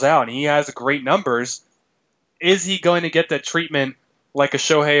balls out and he has great numbers, is he going to get that treatment like a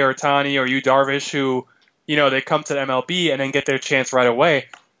Shohei or Ohtani or Yu Darvish who, they come to the MLB and then get their chance right away?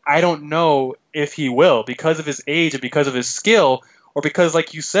 I don't know if he will because of his age and because of his skill, or because,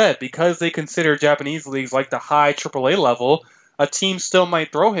 like you said, because they consider Japanese leagues like the high AAA level, a team still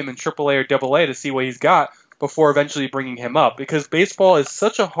might throw him in AAA or AA to see what he's got before eventually bringing him up. Because baseball is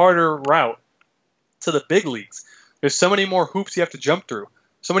such a harder route to the big leagues. There's so many more hoops you have to jump through,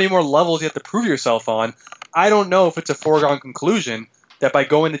 so many more levels you have to prove yourself on. I don't know if it's a foregone conclusion that by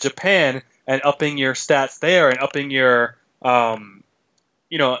going to Japan and upping your stats there and upping your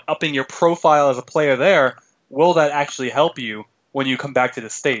upping your profile as a player there, will that actually help you when you come back to the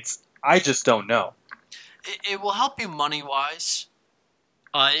States? I just don't know. It will help you money-wise.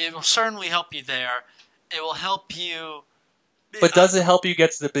 It will certainly help you there. It will help you... But does it help you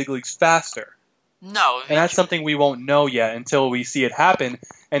get to the big leagues faster? No. And that's something we won't know yet until we see it happen.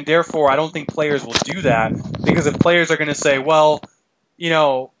 And therefore, I don't think players will do that. Because if players are going to say, well,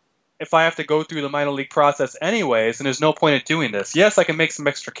 if I have to go through the minor league process anyways, then there's no point in doing this. Yes, I can make some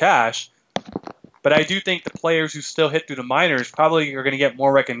extra cash, but I do think the players who still hit through the minors probably are going to get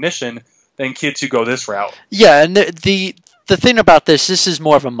more recognition than kids who go this route. Yeah, and the thing about this is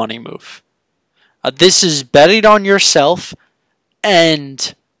more of a money move. This is betting on yourself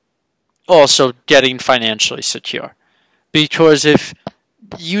and also getting financially secure. Because if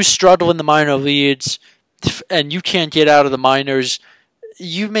you struggle in the minor leagues and you can't get out of the minors,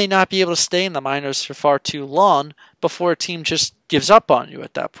 you may not be able to stay in the minors for far too long before a team just gives up on you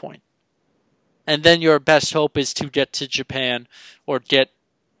at that point. And then your best hope is to get to Japan or get,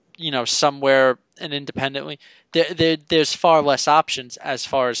 somewhere and independently. There's far less options as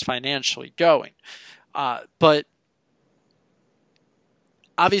far as financially going. But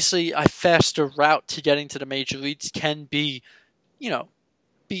obviously a faster route to getting to the major leagues can be,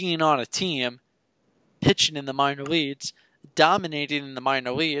 being on a team, pitching in the minor leagues, dominating in the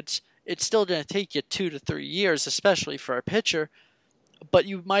minor leagues. It's still going to take you 2 to 3 years, especially for a pitcher, but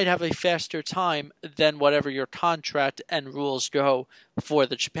you might have a faster time than whatever your contract and rules go for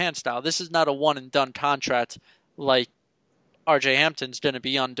the Japan style. This is not a one-and-done contract like R.J. Hampton's going to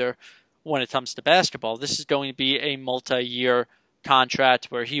be under when it comes to basketball. This is going to be a multi-year contract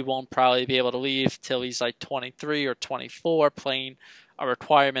where he won't probably be able to leave till he's like 23 or 24, playing a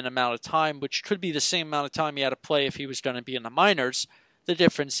requirement amount of time, which could be the same amount of time he had to play if he was going to be in the minors. The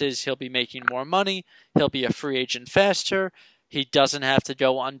difference is he'll be making more money. He'll be a free agent faster. He doesn't have to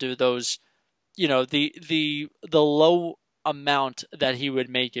go under those, the low amount that he would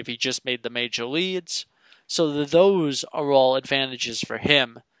make if he just made the major leagues. So those are all advantages for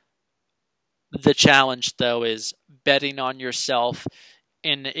him. The challenge, though, is betting on yourself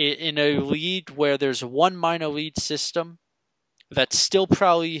in a league where there's one minor league system that's still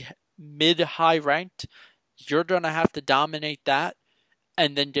probably mid-high ranked. You're going to have to dominate that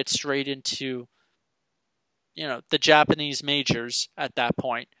and then get straight into, the Japanese majors at that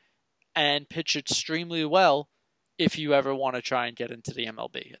point and pitch extremely well if you ever want to try and get into the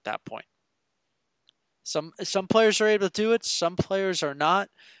MLB at that point. Some players are able to do it. Some players are not.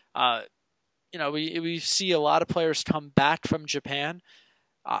 We see a lot of players come back from Japan.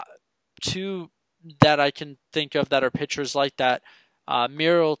 Two that I can think of that are pitchers like that.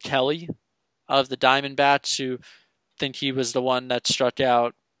 Merrill Kelly of the Diamondbacks, who think he was the one that struck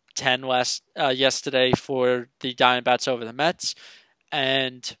out 10 yesterday for the Diamondbacks over the Mets.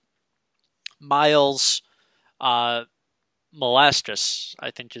 And Miles Melaskis,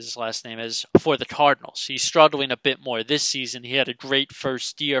 I think his last name is, for the Cardinals. He's struggling a bit more this season. He had a great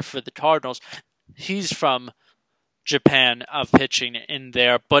first year for the Cardinals. He's from Japan of pitching in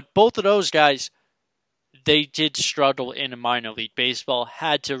there. But both of those guys, they did struggle in minor league baseball,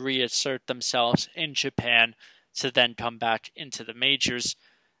 had to reassert themselves in Japan to then come back into the majors.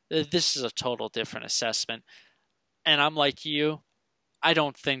 This is a total different assessment. And I'm like you, I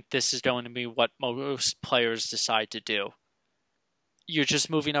don't think this is going to be what most players decide to do. you're just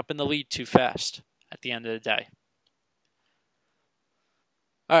moving up in the lead too fast at the end of the day.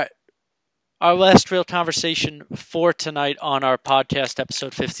 All right. Our last real conversation for tonight on our podcast,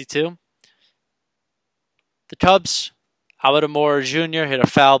 episode 52. The Cubs, Albert Almora Jr. hit a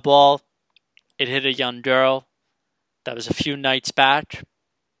foul ball. It hit a young girl. That was a few nights back.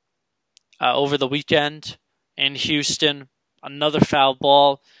 Over the weekend in Houston, another foul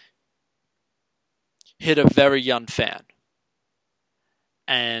ball hit a very young fan.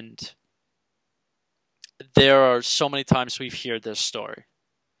 And there are so many times we've heard this story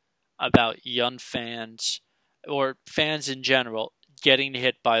about young fans or fans in general getting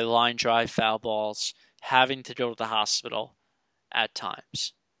hit by line drive foul balls, having to go to the hospital at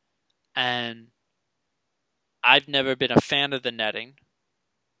times. And I've never been a fan of the netting,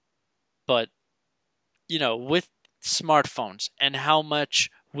 but, with smartphones and how much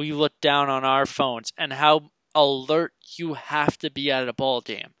we look down on our phones and how alert you have to be at a ball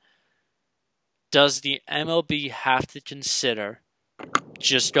game, does the MLB have to consider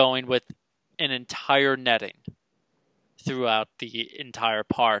just going with an entire netting throughout the entire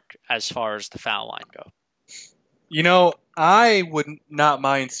park as far as the foul line go? I would not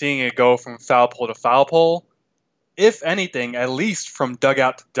mind seeing it go from foul pole to foul pole. If anything, at least from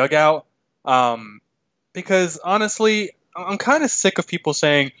dugout to dugout. Because honestly, I'm kind of sick of people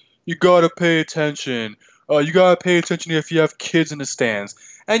saying, you gotta pay attention. You gotta pay attention if you have kids in the stands.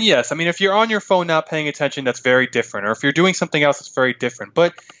 And yes, if you're on your phone not paying attention, that's very different. Or if you're doing something else, it's very different.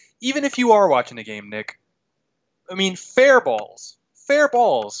 But even if you are watching the game, Nick, fair balls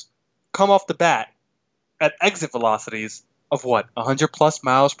come off the bat at exit velocities of 100 plus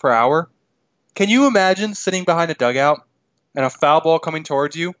miles per hour? Can you imagine sitting behind a dugout and a foul ball coming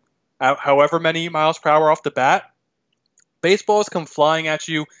towards you at however many miles per hour off the bat? Baseballs come flying at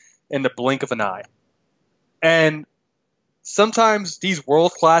you in the blink of an eye. And sometimes these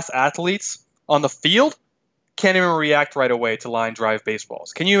world-class athletes on the field can't even react right away to line drive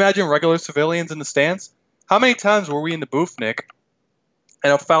baseballs. Can you imagine regular civilians in the stands? How many times were we in the booth, Nick,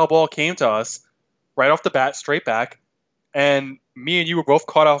 and a foul ball came to us right off the bat, straight back, and me and you were both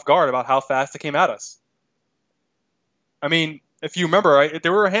caught off guard about how fast it came at us? If you remember,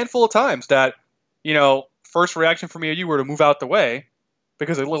 there were a handful of times that, first reaction for me and you were to move out the way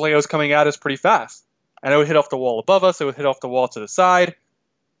because it looked like it was coming at us pretty fast. And it would hit off the wall above us, it would hit off the wall to the side.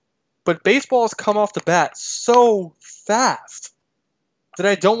 But baseballs come off the bat so fast that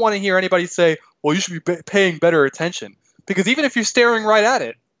I don't want to hear anybody say, well, you should be paying better attention. Because even if you're staring right at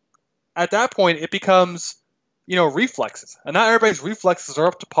it, at that point it becomes, reflexes. And not everybody's reflexes are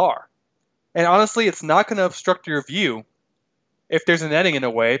up to par. And honestly, it's not going to obstruct your view if there's a netting in a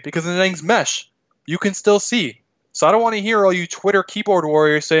way, because the netting's mesh. You can still see. So I don't want to hear all you Twitter keyboard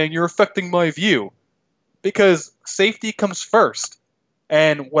warriors saying you're affecting my view. Because safety comes first.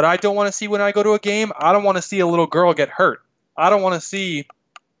 And what I don't want to see when I go to a game, I don't want to see a little girl get hurt. I don't want to see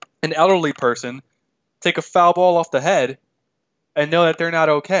an elderly person take a foul ball off the head and know that they're not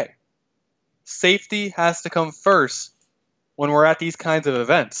okay. Safety has to come first when we're at these kinds of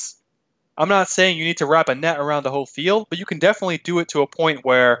events. I'm not saying you need to wrap a net around the whole field, but you can definitely do it to a point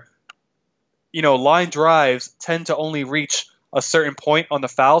where, line drives tend to only reach a certain point on the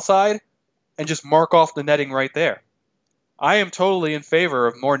foul side and just mark off the netting right there. I am totally in favor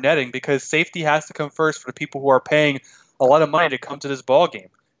of more netting because safety has to come first for the people who are paying a lot of money to come to this ball game.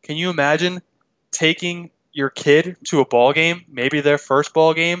 Can you imagine taking your kid to a ball game, maybe their first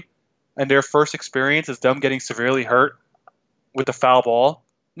ball game, and their first experience is them getting severely hurt with the foul ball?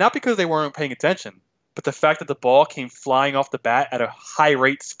 Not because they weren't paying attention, but the fact that the ball came flying off the bat at a high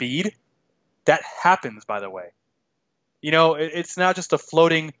rate speed. That happens, by the way. It's not just a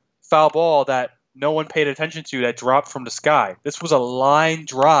floating foul ball that no one paid attention to that dropped from the sky. This was a line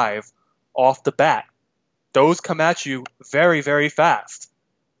drive off the bat. Those come at you very, very fast.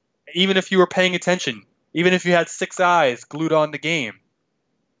 Even if you were paying attention, even if you had 6 eyes glued on the game,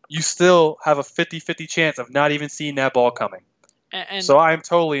 you still have a 50-50 chance of not even seeing that ball coming. So I'm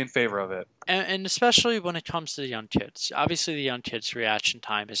totally in favor of it. And especially when it comes to the young kids. Obviously, the young kids' reaction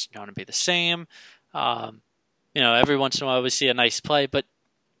time isn't going to be the same. Every once in a while we see a nice play, but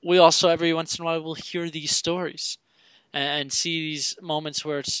we also every once in a while will hear these stories and see these moments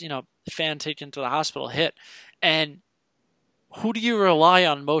where it's, fan taken to the hospital, hit. And who do you rely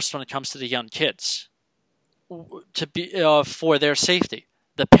on most when it comes to the young kids to be for their safety?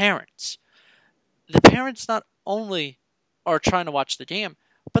 The parents. The parents not only are trying to watch the game,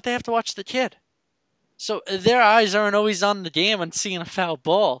 but they have to watch the kid. So their eyes aren't always on the game and seeing a foul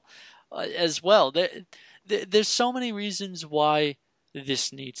ball as well. There's so many reasons why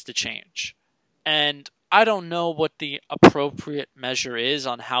this needs to change. And I don't know what the appropriate measure is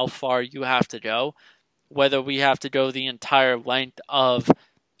on how far you have to go, whether we have to go the entire length of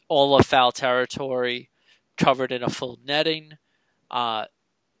all of foul territory covered in a full netting,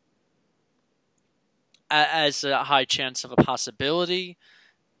 as a high chance of a possibility.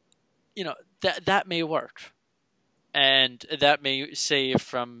 That may work. And that may save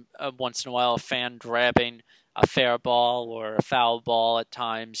from once in a while a fan grabbing a fair ball or a foul ball at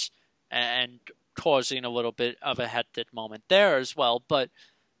times and causing a little bit of a hectic moment there as well. But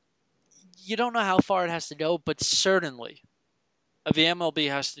you don't know how far it has to go, but certainly the MLB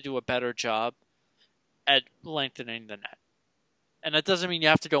has to do a better job at lengthening the net. And that doesn't mean you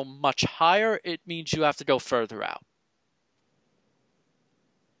have to go much higher. It means you have to go further out.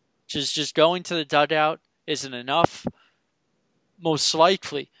 Just going to the dugout isn't enough. Most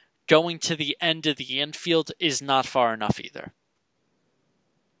likely, going to the end of the infield is not far enough either.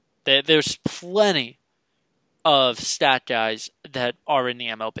 There's plenty of stat guys that are in the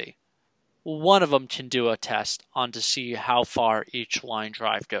MLB. One of them can do a test on to see how far each line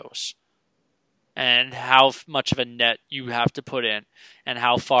drive goes, and how much of a net you have to put in, and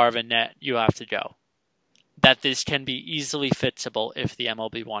how far of a net you have to go. That this can be easily fixable if the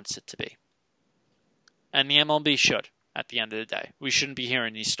MLB wants it to be. And the MLB should, at the end of the day. We shouldn't be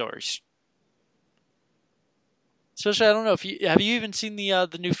hearing these stories. Especially, I don't know, have you even seen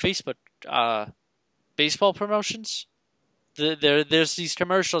the new Facebook baseball promotions? There's these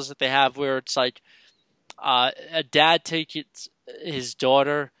commercials that they have where it's like a dad takes his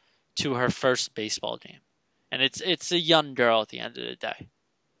daughter to her first baseball game. And it's a young girl at the end of the day.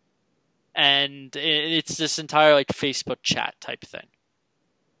 And it's this entire like Facebook chat type thing.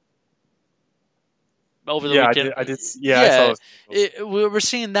 Over the weekend, I saw we're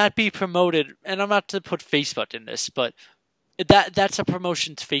seeing that be promoted, and I'm not to put Facebook in this, but that's a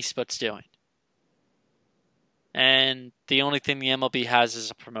promotion Facebook's doing. And the only thing the MLB has as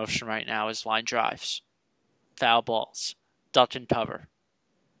a promotion right now is line drives, foul balls, duck and cover.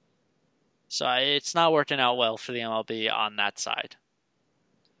 So it's not working out well for the MLB on that side.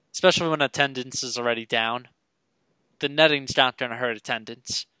 Especially when attendance is already down. The netting's not going to hurt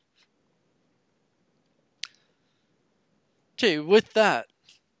attendance. Okay, with that,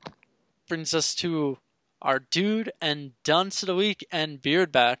 brings us to our dude and dunce of the week and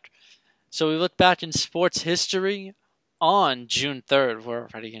beard back. So we look back in sports history on June 3rd. We're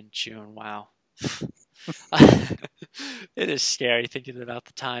already in June, wow. It is scary thinking about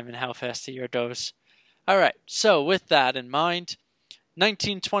the time and how fast the year goes. Alright, so with that in mind,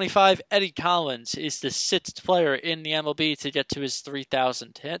 1925, Eddie Collins is the 6th player in the MLB to get to his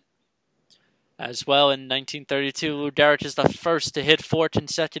 3,000th hit. As well, in 1932, Lou Gehrig is the first to hit 4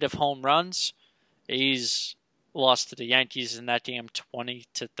 consecutive home runs. He's lost to the Yankees in that game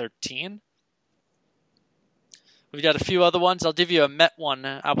 20-13. We've got a few other ones. I'll give you a Met one.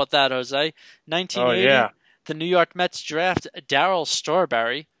 How about that, Jose? 1980, The New York Mets draft Darryl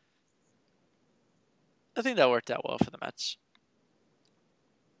Strawberry. I think that worked out well for the Mets.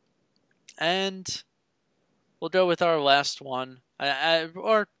 And we'll go with our last one.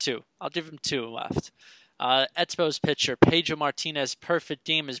 Or two. I'll give him two left. Expos pitcher Pedro Martinez's perfect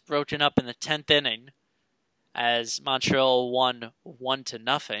game is broken up in the 10th inning as Montreal won 1-0.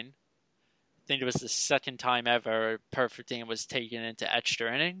 I think it was the second time ever a perfect game was taken into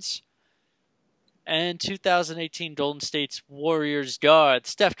extra innings. And 2018 Golden State Warriors guard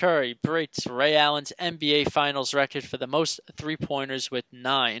Steph Curry breaks Ray Allen's NBA Finals record for the most three-pointers with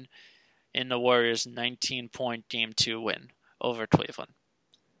 9 in the Warriors' 19-point Game 2 win over Cleveland.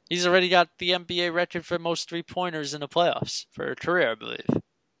 He's already got the NBA record for most three-pointers in the playoffs for a career, I believe.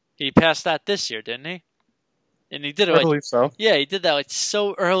 He passed that this year, didn't he? And he did it. I believe so. Yeah, he did that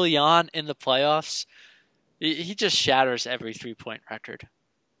so early on in the playoffs. He just shatters every three-point record.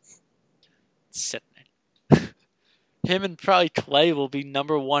 It's sickening. Him and probably Clay will be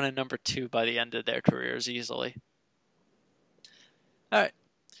number 1 and number 2 by the end of their careers easily. All right.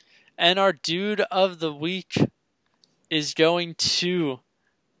 And our dude of the week is going to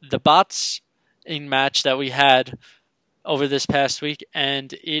the boxing match that we had over this past week,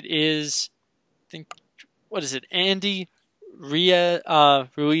 and it is, Andy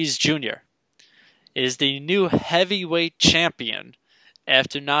Ruiz Jr. is the new heavyweight champion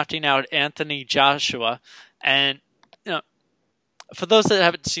after knocking out Anthony Joshua. And for those that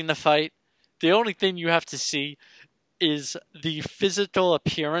haven't seen the fight, the only thing you have to see is the physical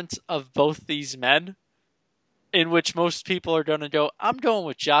appearance of both these men, in which most people are going to go, I'm going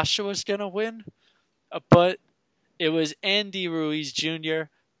with Joshua's going to win. But it was Andy Ruiz Jr.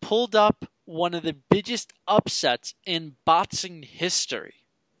 pulled up one of the biggest upsets in boxing history.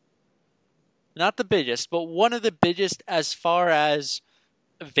 Not the biggest, but one of the biggest as far as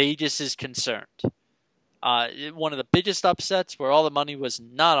Vegas is concerned. One of the biggest upsets where all the money was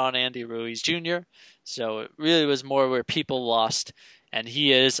not on Andy Ruiz Jr., so it really was more where people lost, and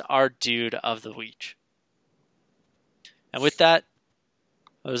he is our dude of the week. And with that,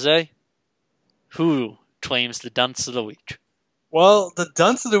 Jose, who claims the dunce of the week? Well, the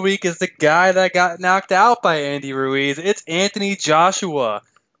dunce of the week is the guy that got knocked out by Andy Ruiz. It's Anthony Joshua.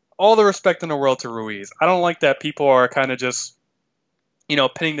 All the respect in the world to Ruiz. I don't like that people are kind of just,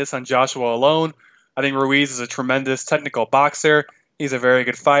 pinning this on Joshua alone. I think Ruiz is a tremendous technical boxer. He's a very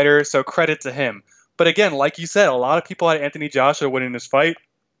good fighter, so credit to him. But again, like you said, a lot of people had Anthony Joshua winning this fight.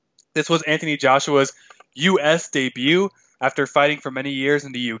 This was Anthony Joshua's U.S. debut after fighting for many years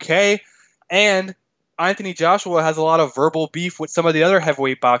in the U.K. And Anthony Joshua has a lot of verbal beef with some of the other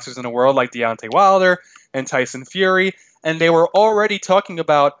heavyweight boxers in the world, like Deontay Wilder and Tyson Fury. And they were already talking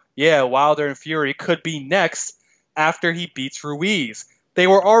about, Wilder and Fury could be next after he beats Ruiz. They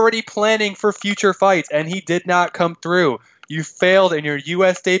were already planning for future fights, and he did not come through. You failed in your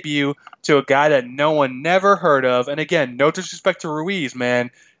U.S. debut to a guy that no one never heard of. And again, no disrespect to Ruiz, man.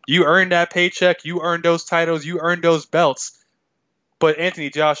 You earned that paycheck. You earned those titles. You earned those belts. But Anthony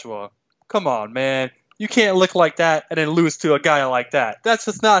Joshua, come on, man. You can't look like that and then lose to a guy like that. That's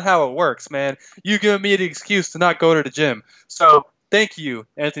just not how it works, man. You give me the excuse to not go to the gym. So thank you,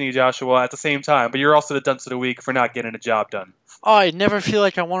 Anthony Joshua, at the same time. But you're also the dunce of the week for not getting the job done. Oh, I never feel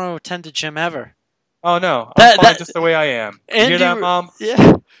like I want to attend a gym ever. Oh, no. I'm fine just the way I am. You hear that, Mom?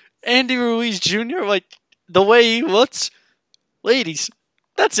 Yeah. Andy Ruiz Jr., like, the way he looks, ladies,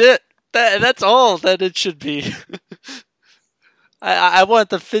 that's it. That's all that it should be. I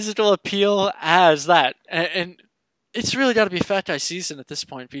want the physical appeal as that. And it's really got to be Fat Guy season at this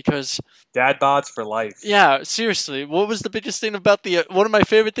point because... Dad bods for life. Yeah, seriously. What was the biggest thing about one of my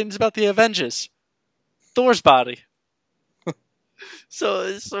favorite things about the Avengers? Thor's body.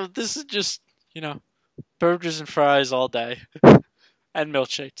 So this is just, burgers and fries all day. And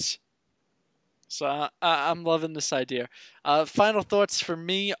milkshakes. So I'm loving this idea. Final thoughts for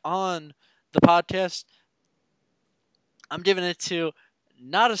me on the podcast. I'm giving it to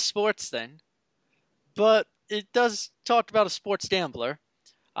not a sports thing, but it does talk about a sports gambler.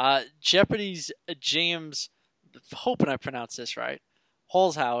 Jeopardy's James, hoping I pronounce this right,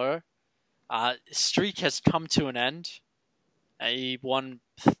 Holzhauer, streak has come to an end. He won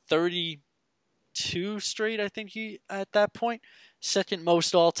 32 straight, I think he at that point. Second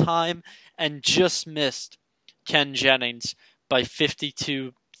most all time, and just missed Ken Jennings by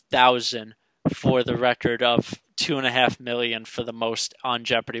 52,000 for the record of $2.5 million for the most on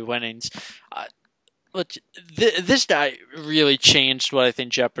Jeopardy winnings. Look, this guy really changed what I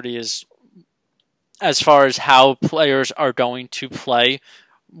think Jeopardy is as far as how players are going to play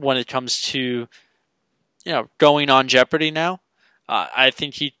when it comes to going on Jeopardy now. I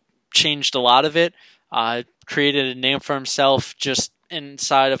think he changed a lot of it. Created a name for himself just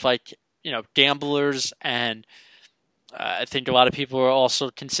inside of gamblers, and I think a lot of people were also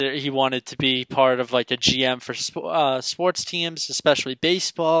consider he wanted to be part of a GM for sports teams, especially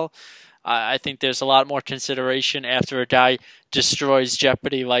baseball. I think there's a lot more consideration after a guy destroys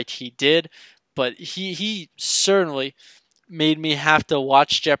Jeopardy like he did, but he certainly made me have to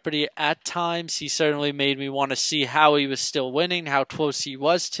watch Jeopardy at times. He certainly made me want to see how he was still winning, how close he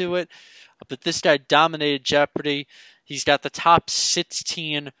was to it. But this guy dominated Jeopardy. He's got the top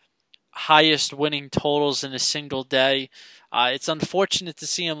 16 highest winning totals in a single day. It's unfortunate to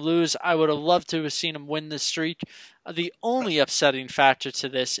see him lose. I would have loved to have seen him win this streak. The only upsetting factor to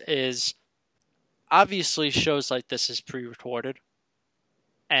this is obviously shows like this is pre-recorded.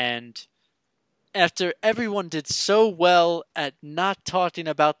 And after everyone did so well at not talking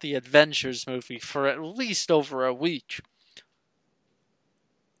about the Avengers movie for at least over a week,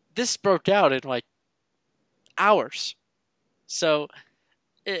 this broke out in hours. So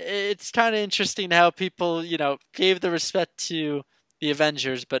it's kind of interesting how people, gave the respect to the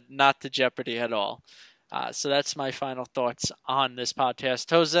Avengers, but not to Jeopardy at all. So that's my final thoughts on this podcast.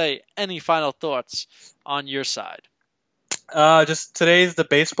 Jose, any final thoughts on your side? Just today's the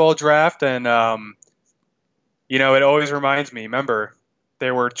baseball draft, and it always reminds me. Remember,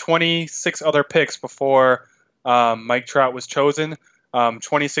 there were 26 other picks before Mike Trout was chosen.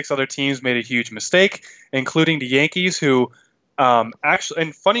 26 other teams made a huge mistake, including the Yankees, who actually,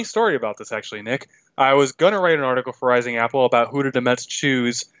 and funny story about this actually, Nick. I was gonna write an article for Rising Apple about who did the Mets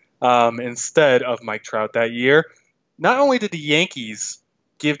choose instead of Mike Trout that year. Not only did the Yankees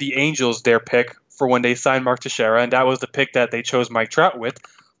give the Angels their pick for when they signed Mark Teixeira, and that was the pick that they chose Mike Trout with,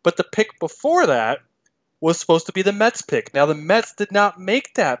 but the pick before that was supposed to be the Mets pick. Now, the Mets did not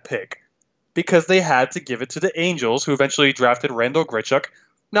make that pick. because they had to give it to the Angels, who eventually drafted Randall Grichuk.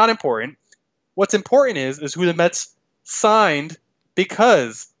 Not important. What's important is who the Mets signed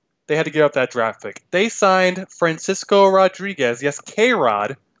because they had to give up that draft pick. They signed Francisco Rodriguez, yes,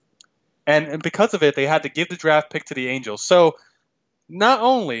 K-Rod, and because of it, they had to give the draft pick to the Angels. So not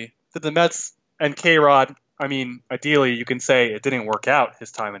only did the Mets and K-Rod, I mean, ideally you can say it didn't work out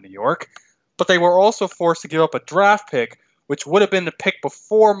his time in New York, but they were also forced to give up a draft pick, which would have been the pick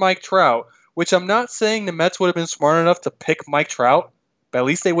before Mike Trout, which I'm not saying the Mets would have been smart enough to pick Mike Trout, but at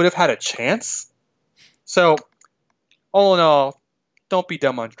least they would have had a chance. So, all in all, don't be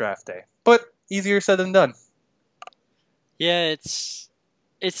dumb on draft day. But easier said than done. Yeah, it's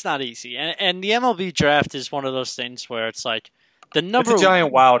not easy. And the MLB draft is one of those things where it's like It's a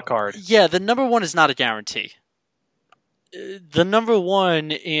giant wild card. Yeah, the number one is not a guarantee. The number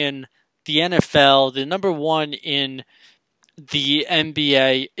one in the NFL, the number one in the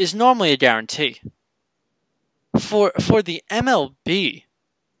NBA is normally a guarantee. For the MLB,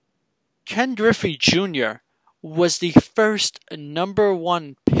 Ken Griffey Jr. was the first number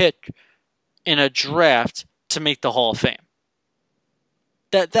one pick in a draft to make the Hall of Fame.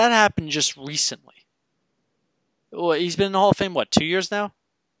 That happened just recently. Well, he's been in the Hall of Fame, 2 years now?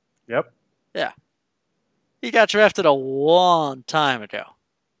 Yep. Yeah. He got drafted a long time ago.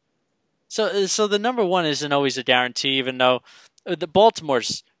 So the number one isn't always a guarantee, even though the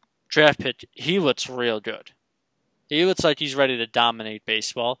Baltimore's draft pick, he looks real good. He looks like he's ready to dominate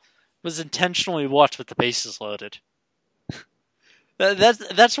baseball. Was intentionally walked with the bases loaded.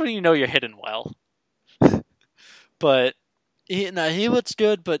 That's when you know you're hitting well. But he looks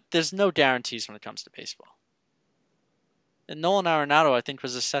good, but there's no guarantees when it comes to baseball. And Nolan Arenado, I think,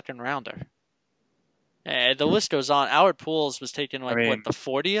 was a second rounder. And the list goes on. Albert Pujols was taken the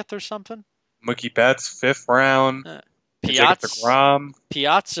 40th or something. Mookie Betts, 5th round.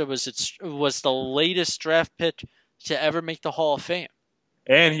 Piazza was the latest draft pick to ever make the Hall of Fame.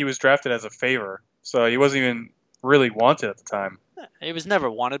 And he was drafted as a favor, so he wasn't even really wanted at the time. He was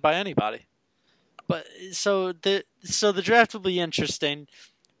never wanted by anybody. But so the draft will be interesting.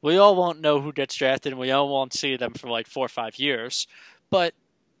 We all won't know who gets drafted, and we all won't see them for 4 or 5 years. But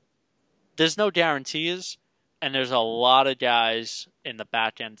there's no guarantees, and there's a lot of guys in the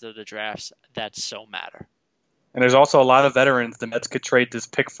back end of the drafts that so matter. And there's also a lot of veterans the Mets could trade this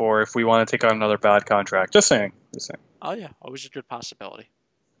pick for if we want to take on another bad contract. Just saying. Oh, yeah. Always a good possibility.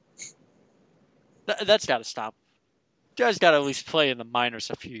 That's got to stop. You guys got to at least play in the minors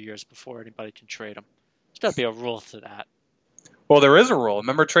a few years before anybody can trade them. There's got to be a rule to that. Well, there is a rule.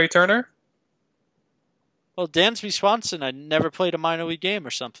 Remember Trey Turner? Well, Dansby Swanson, I never played a minor league game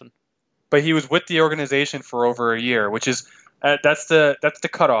or something. But he was with the organization for over a year, which is that's the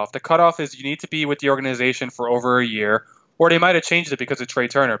cutoff. The cutoff is you need to be with the organization for over a year, or they might have changed it because of Trey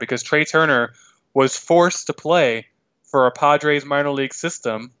Turner, because Trey Turner was forced to play for a Padres minor league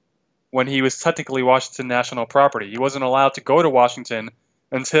system when he was technically Washington national property. He wasn't allowed to go to Washington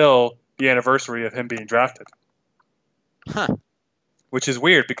until the anniversary of him being drafted. Huh. Which is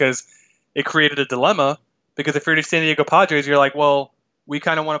weird because it created a dilemma, because if you're the San Diego Padres, you're like, well, we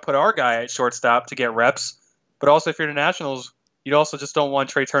kind of want to put our guy at shortstop to get reps, but also if you're the Nationals, you also just don't want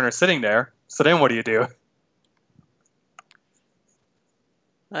Trey Turner sitting there. So then what do you do?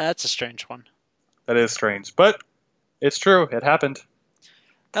 That's a strange one. That is strange, but it's true. It happened.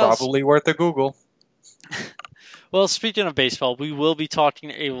 Probably worth a Google. Well, speaking of baseball, we will be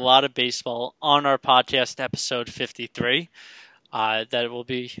talking a lot of baseball on our podcast episode 53. That will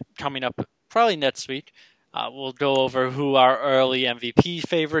be coming up probably next week. We'll go over who our early MVP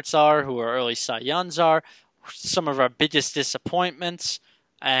favorites are, who our early Cy Youngs are, some of our biggest disappointments,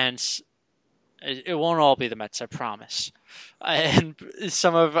 and it won't all be the Mets, I promise. And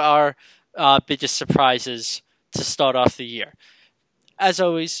some of our biggest surprises to start off the year. As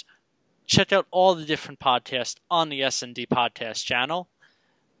always, check out all the different podcasts on the S&D Podcast channel.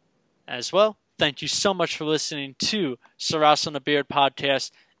 As well, thank you so much for listening to Saras on the Beard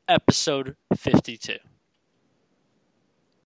Podcast, episode 52.